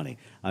mailbox money.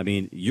 I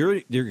mean,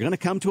 you're going to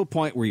come to a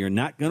point where you're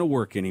not going to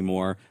work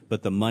anymore,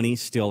 but the money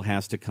still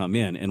has to come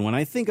in. And when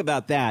I think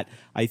about that,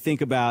 I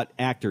think about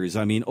actors.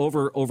 I mean,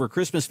 over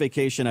Christmas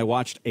vacation, I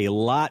watched a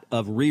lot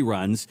of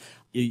reruns.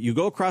 You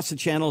go across the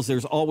channels,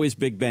 there's always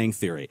Big Bang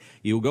Theory.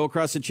 You go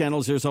across the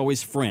channels, there's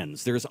always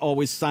Friends. There's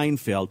always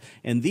Seinfeld.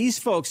 And these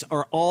folks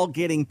are all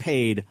getting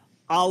paid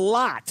a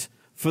lot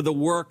for the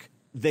work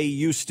they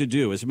used to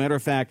do. As a matter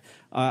of fact,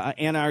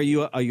 Anna, are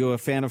you a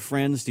fan of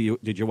Friends?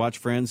 Did you watch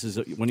Friends? Is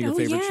it one of your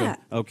favorite shows?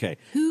 Okay.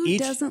 Who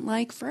doesn't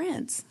like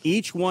Friends?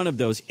 Each one of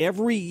those,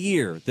 every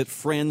year that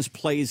Friends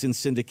plays in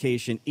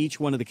syndication, each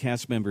one of the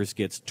cast members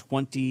gets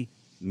 $20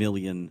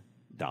 million.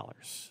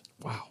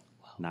 Wow.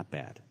 not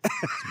bad.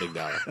 It's a big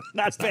dollar.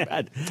 Not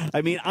bad.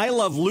 I mean, I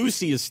Love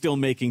Lucy is still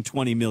making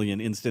 $20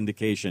 million in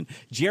syndication.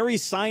 Jerry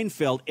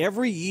Seinfeld,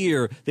 every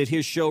year that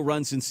his show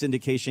runs in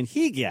syndication,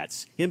 he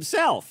gets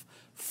himself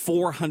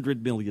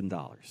 $400 million.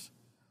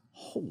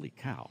 Holy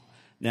cow.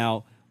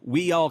 Now,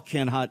 we all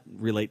cannot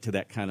relate to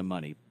that kind of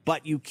money,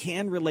 but you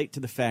can relate to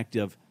the fact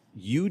of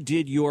you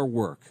did your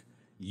work,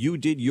 you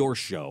did your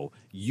show,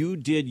 you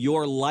did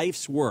your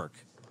life's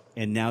work,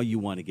 and now you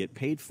want to get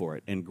paid for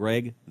it. And,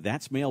 Greg,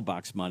 that's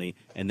mailbox money,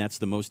 and that's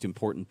the most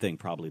important thing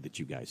probably that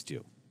you guys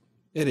do.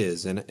 It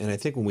is. And I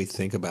think when we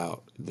think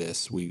about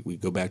this, we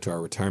go back to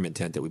our retirement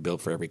tent that we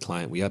build for every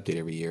client. We update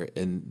every year.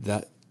 And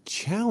that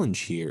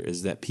challenge here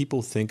is that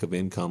people think of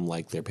income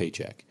like their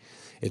paycheck.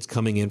 It's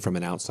coming in from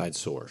an outside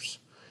source.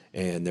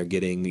 And they're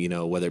getting,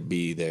 whether it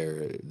be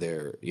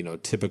their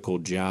typical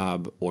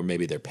job or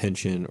maybe their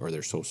pension or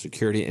their Social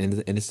Security.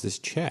 And it's this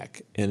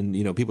check. And,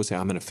 people say,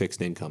 I'm in a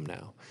fixed income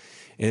now.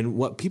 And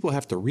what people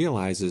have to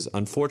realize is,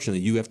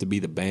 unfortunately, you have to be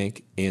the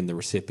bank and the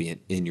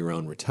recipient in your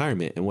own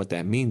retirement. And what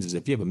that means is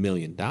if you have $1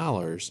 million,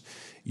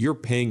 you're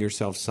paying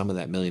yourself some of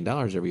that $1 million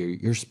every year.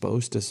 You're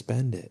supposed to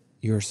spend it.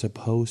 You're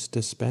supposed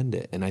to spend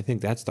it. And I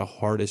think that's the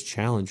hardest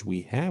challenge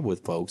we have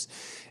with folks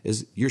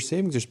is your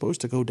savings are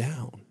supposed to go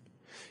down.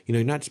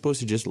 You're not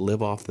supposed to just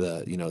live off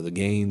the, the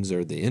gains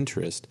or the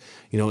interest.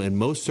 In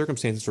most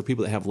circumstances for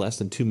people that have less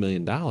than $2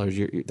 million,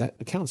 that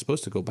account's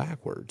supposed to go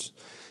backwards.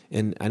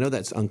 And I know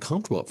that's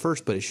uncomfortable at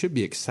first, but it should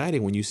be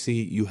exciting when you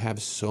see you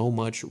have so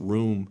much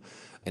room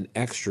and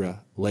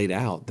extra laid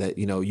out that,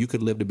 you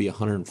could live to be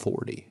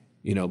 140,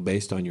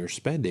 based on your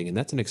spending. And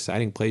that's an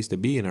exciting place to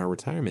be in our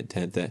retirement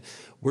tent, that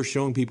we're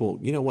showing people,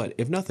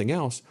 if nothing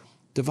else,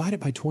 divide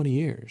it by 20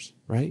 years,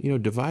 right?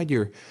 Divide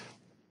your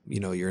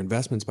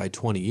investments by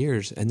 20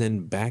 years and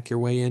then back your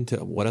way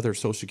into what other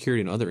Social Security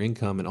and other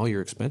income and all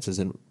your expenses.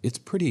 And it's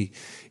pretty,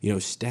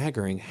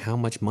 staggering how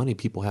much money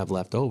people have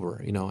left over.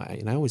 And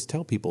I always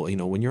tell people,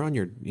 when you're on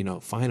your,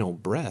 final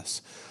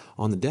breaths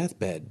on the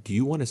deathbed, do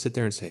you want to sit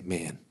there and say,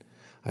 man,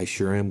 I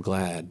sure am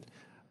glad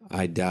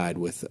I died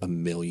with $1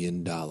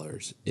 million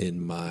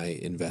in my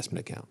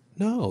investment account?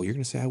 No, you're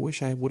going to say, I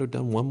wish I would have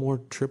done one more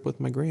trip with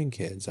my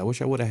grandkids. I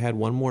wish I would have had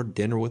one more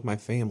dinner with my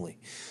family.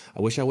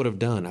 I wish I would have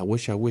done. I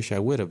wish I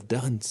would have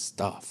done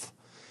stuff.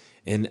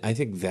 And I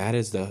think that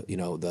is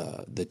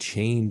the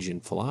change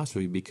in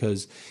philosophy,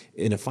 because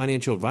in a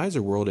financial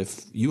advisor world,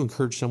 if you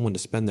encourage someone to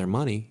spend their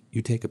money,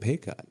 you take a pay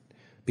cut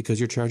because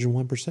you're charging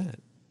 1%.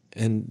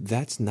 And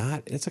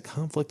it's a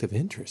conflict of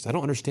interest. I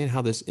don't understand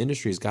how this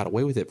industry has got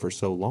away with it for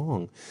so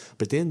long.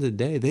 But at the end of the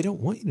day, they don't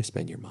want you to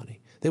spend your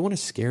money. They want to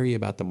scare you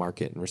about the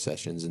market and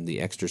recessions and the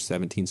extra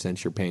 17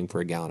 cents you're paying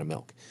for a gallon of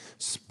milk.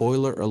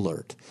 Spoiler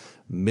alert,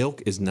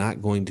 milk is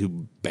not going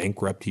to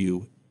bankrupt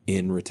you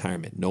in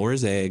retirement, nor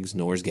is eggs,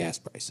 nor is gas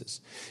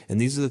prices. And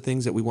these are the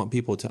things that we want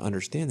people to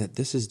understand, that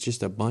this is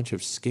just a bunch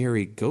of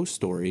scary ghost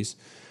stories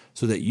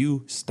so that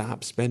you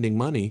stop spending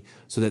money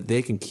so that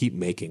they can keep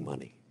making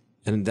money.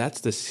 And that's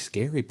the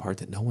scary part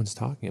that no one's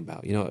talking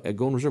about. At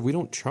Golden Reserve, we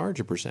don't charge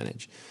a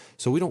percentage.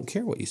 So we don't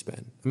care what you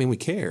spend. I mean, we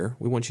care.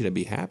 We want you to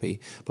be happy.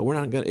 But we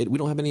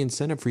don't have any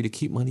incentive for you to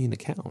keep money in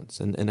accounts.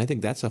 And I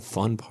think that's a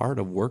fun part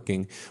of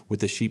working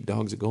with the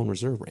sheepdogs at Golden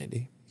Reserve,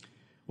 Randy.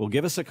 Well,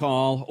 give us a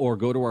call or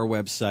go to our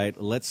website.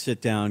 Let's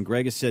sit down.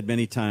 Greg has said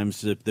many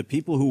times that the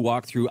people who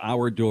walk through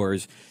our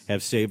doors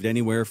have saved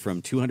anywhere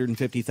from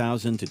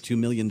 $250,000 to $2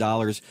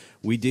 million.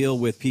 We deal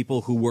with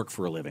people who work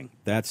for a living.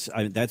 That's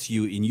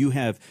you, and you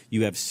have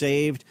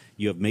saved.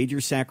 You have made your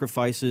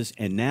sacrifices,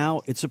 and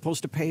now it's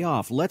supposed to pay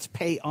off. Let's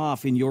pay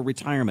off in your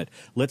retirement.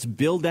 Let's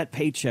build that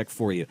paycheck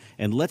for you,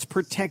 and let's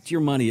protect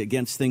your money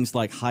against things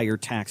like higher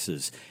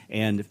taxes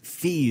and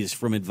fees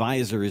from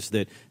advisors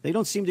that they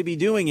don't seem to be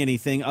doing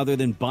anything other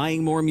than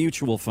buying more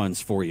mutual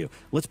funds for you.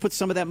 Let's put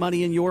some of that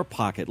money in your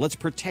pocket. Let's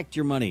protect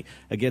your money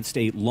against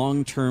a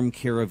long-term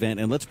care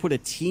event, and let's put a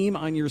team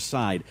on your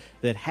side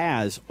that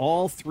has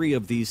all three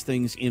of these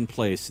things in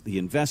place: the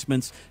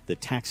investments, the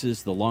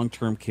taxes, the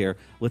long-term care.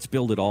 Let's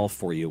build it all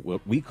for you,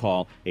 what we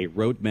call a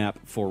roadmap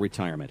for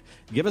retirement.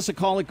 Give us a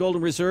call at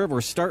Golden Reserve or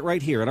start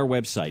right here at our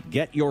website,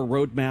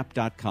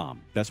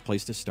 getyourroadmap.com. Best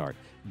place to start,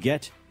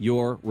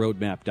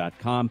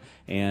 getyourroadmap.com.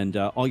 And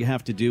all you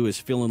have to do is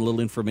fill in a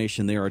little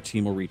information there. Our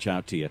team will reach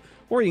out to you.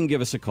 Or you can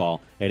give us a call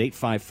at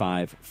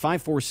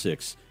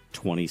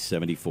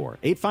 855-546-2074.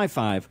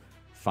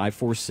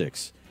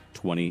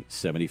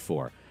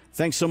 855-546-2074.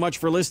 Thanks so much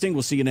for listening.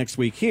 We'll see you next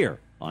week here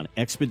on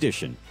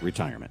Expedition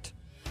Retirement.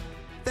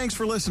 Thanks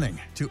for listening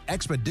to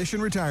Expedition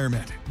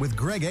Retirement with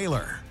Greg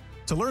Aler.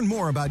 To learn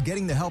more about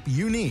getting the help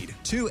you need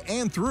to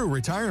and through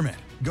retirement,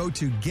 go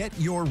to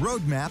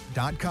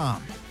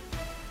getyourroadmap.com.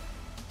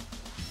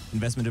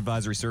 Investment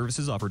advisory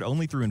services offered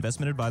only through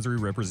investment advisory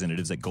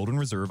representatives at Golden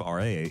Reserve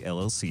RIA,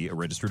 LLC, a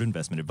registered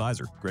investment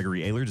advisor.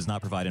 Gregory Aler does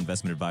not provide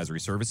investment advisory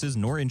services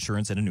nor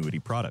insurance and annuity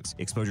products.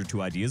 Exposure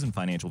to ideas and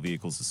financial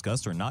vehicles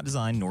discussed are not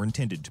designed nor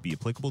intended to be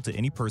applicable to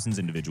any person's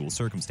individual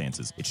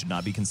circumstances. It should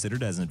not be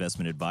considered as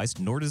investment advice,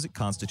 nor does it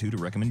constitute a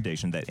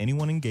recommendation that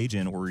anyone engage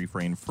in or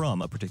refrain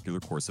from a particular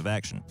course of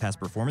action. Past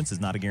performance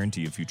is not a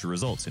guarantee of future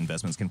results.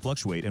 Investments can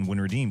fluctuate and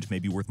when redeemed may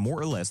be worth more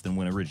or less than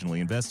when originally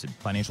invested.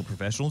 Financial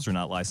professionals are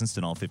not licensed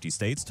in all 50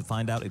 states. To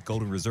find out if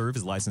Golden Reserve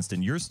is licensed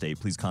in your state,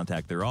 please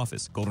contact their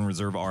office. Golden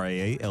Reserve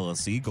RIA,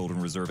 LLC, Golden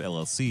Reserve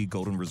LLC,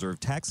 Golden Reserve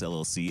Tax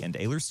LLC, and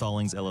Aler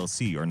Stallings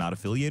LLC are not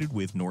affiliated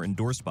with nor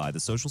endorsed by the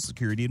Social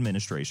Security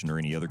Administration or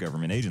any other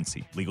government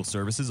agency. Legal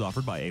services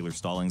offered by Aler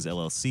Stallings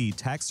LLC.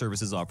 Tax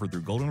services offered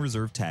through Golden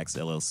Reserve Tax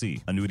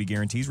LLC. Annuity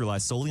guarantees rely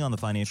solely on the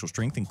financial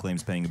strength and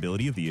claims paying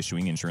ability of the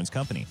issuing insurance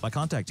company. By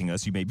contacting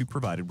us, you may be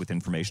provided with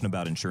information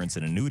about insurance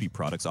and annuity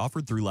products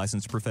offered through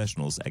licensed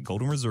professionals at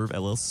Golden Reserve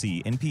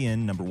LLC,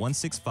 NPN number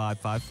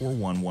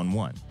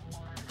 165541111.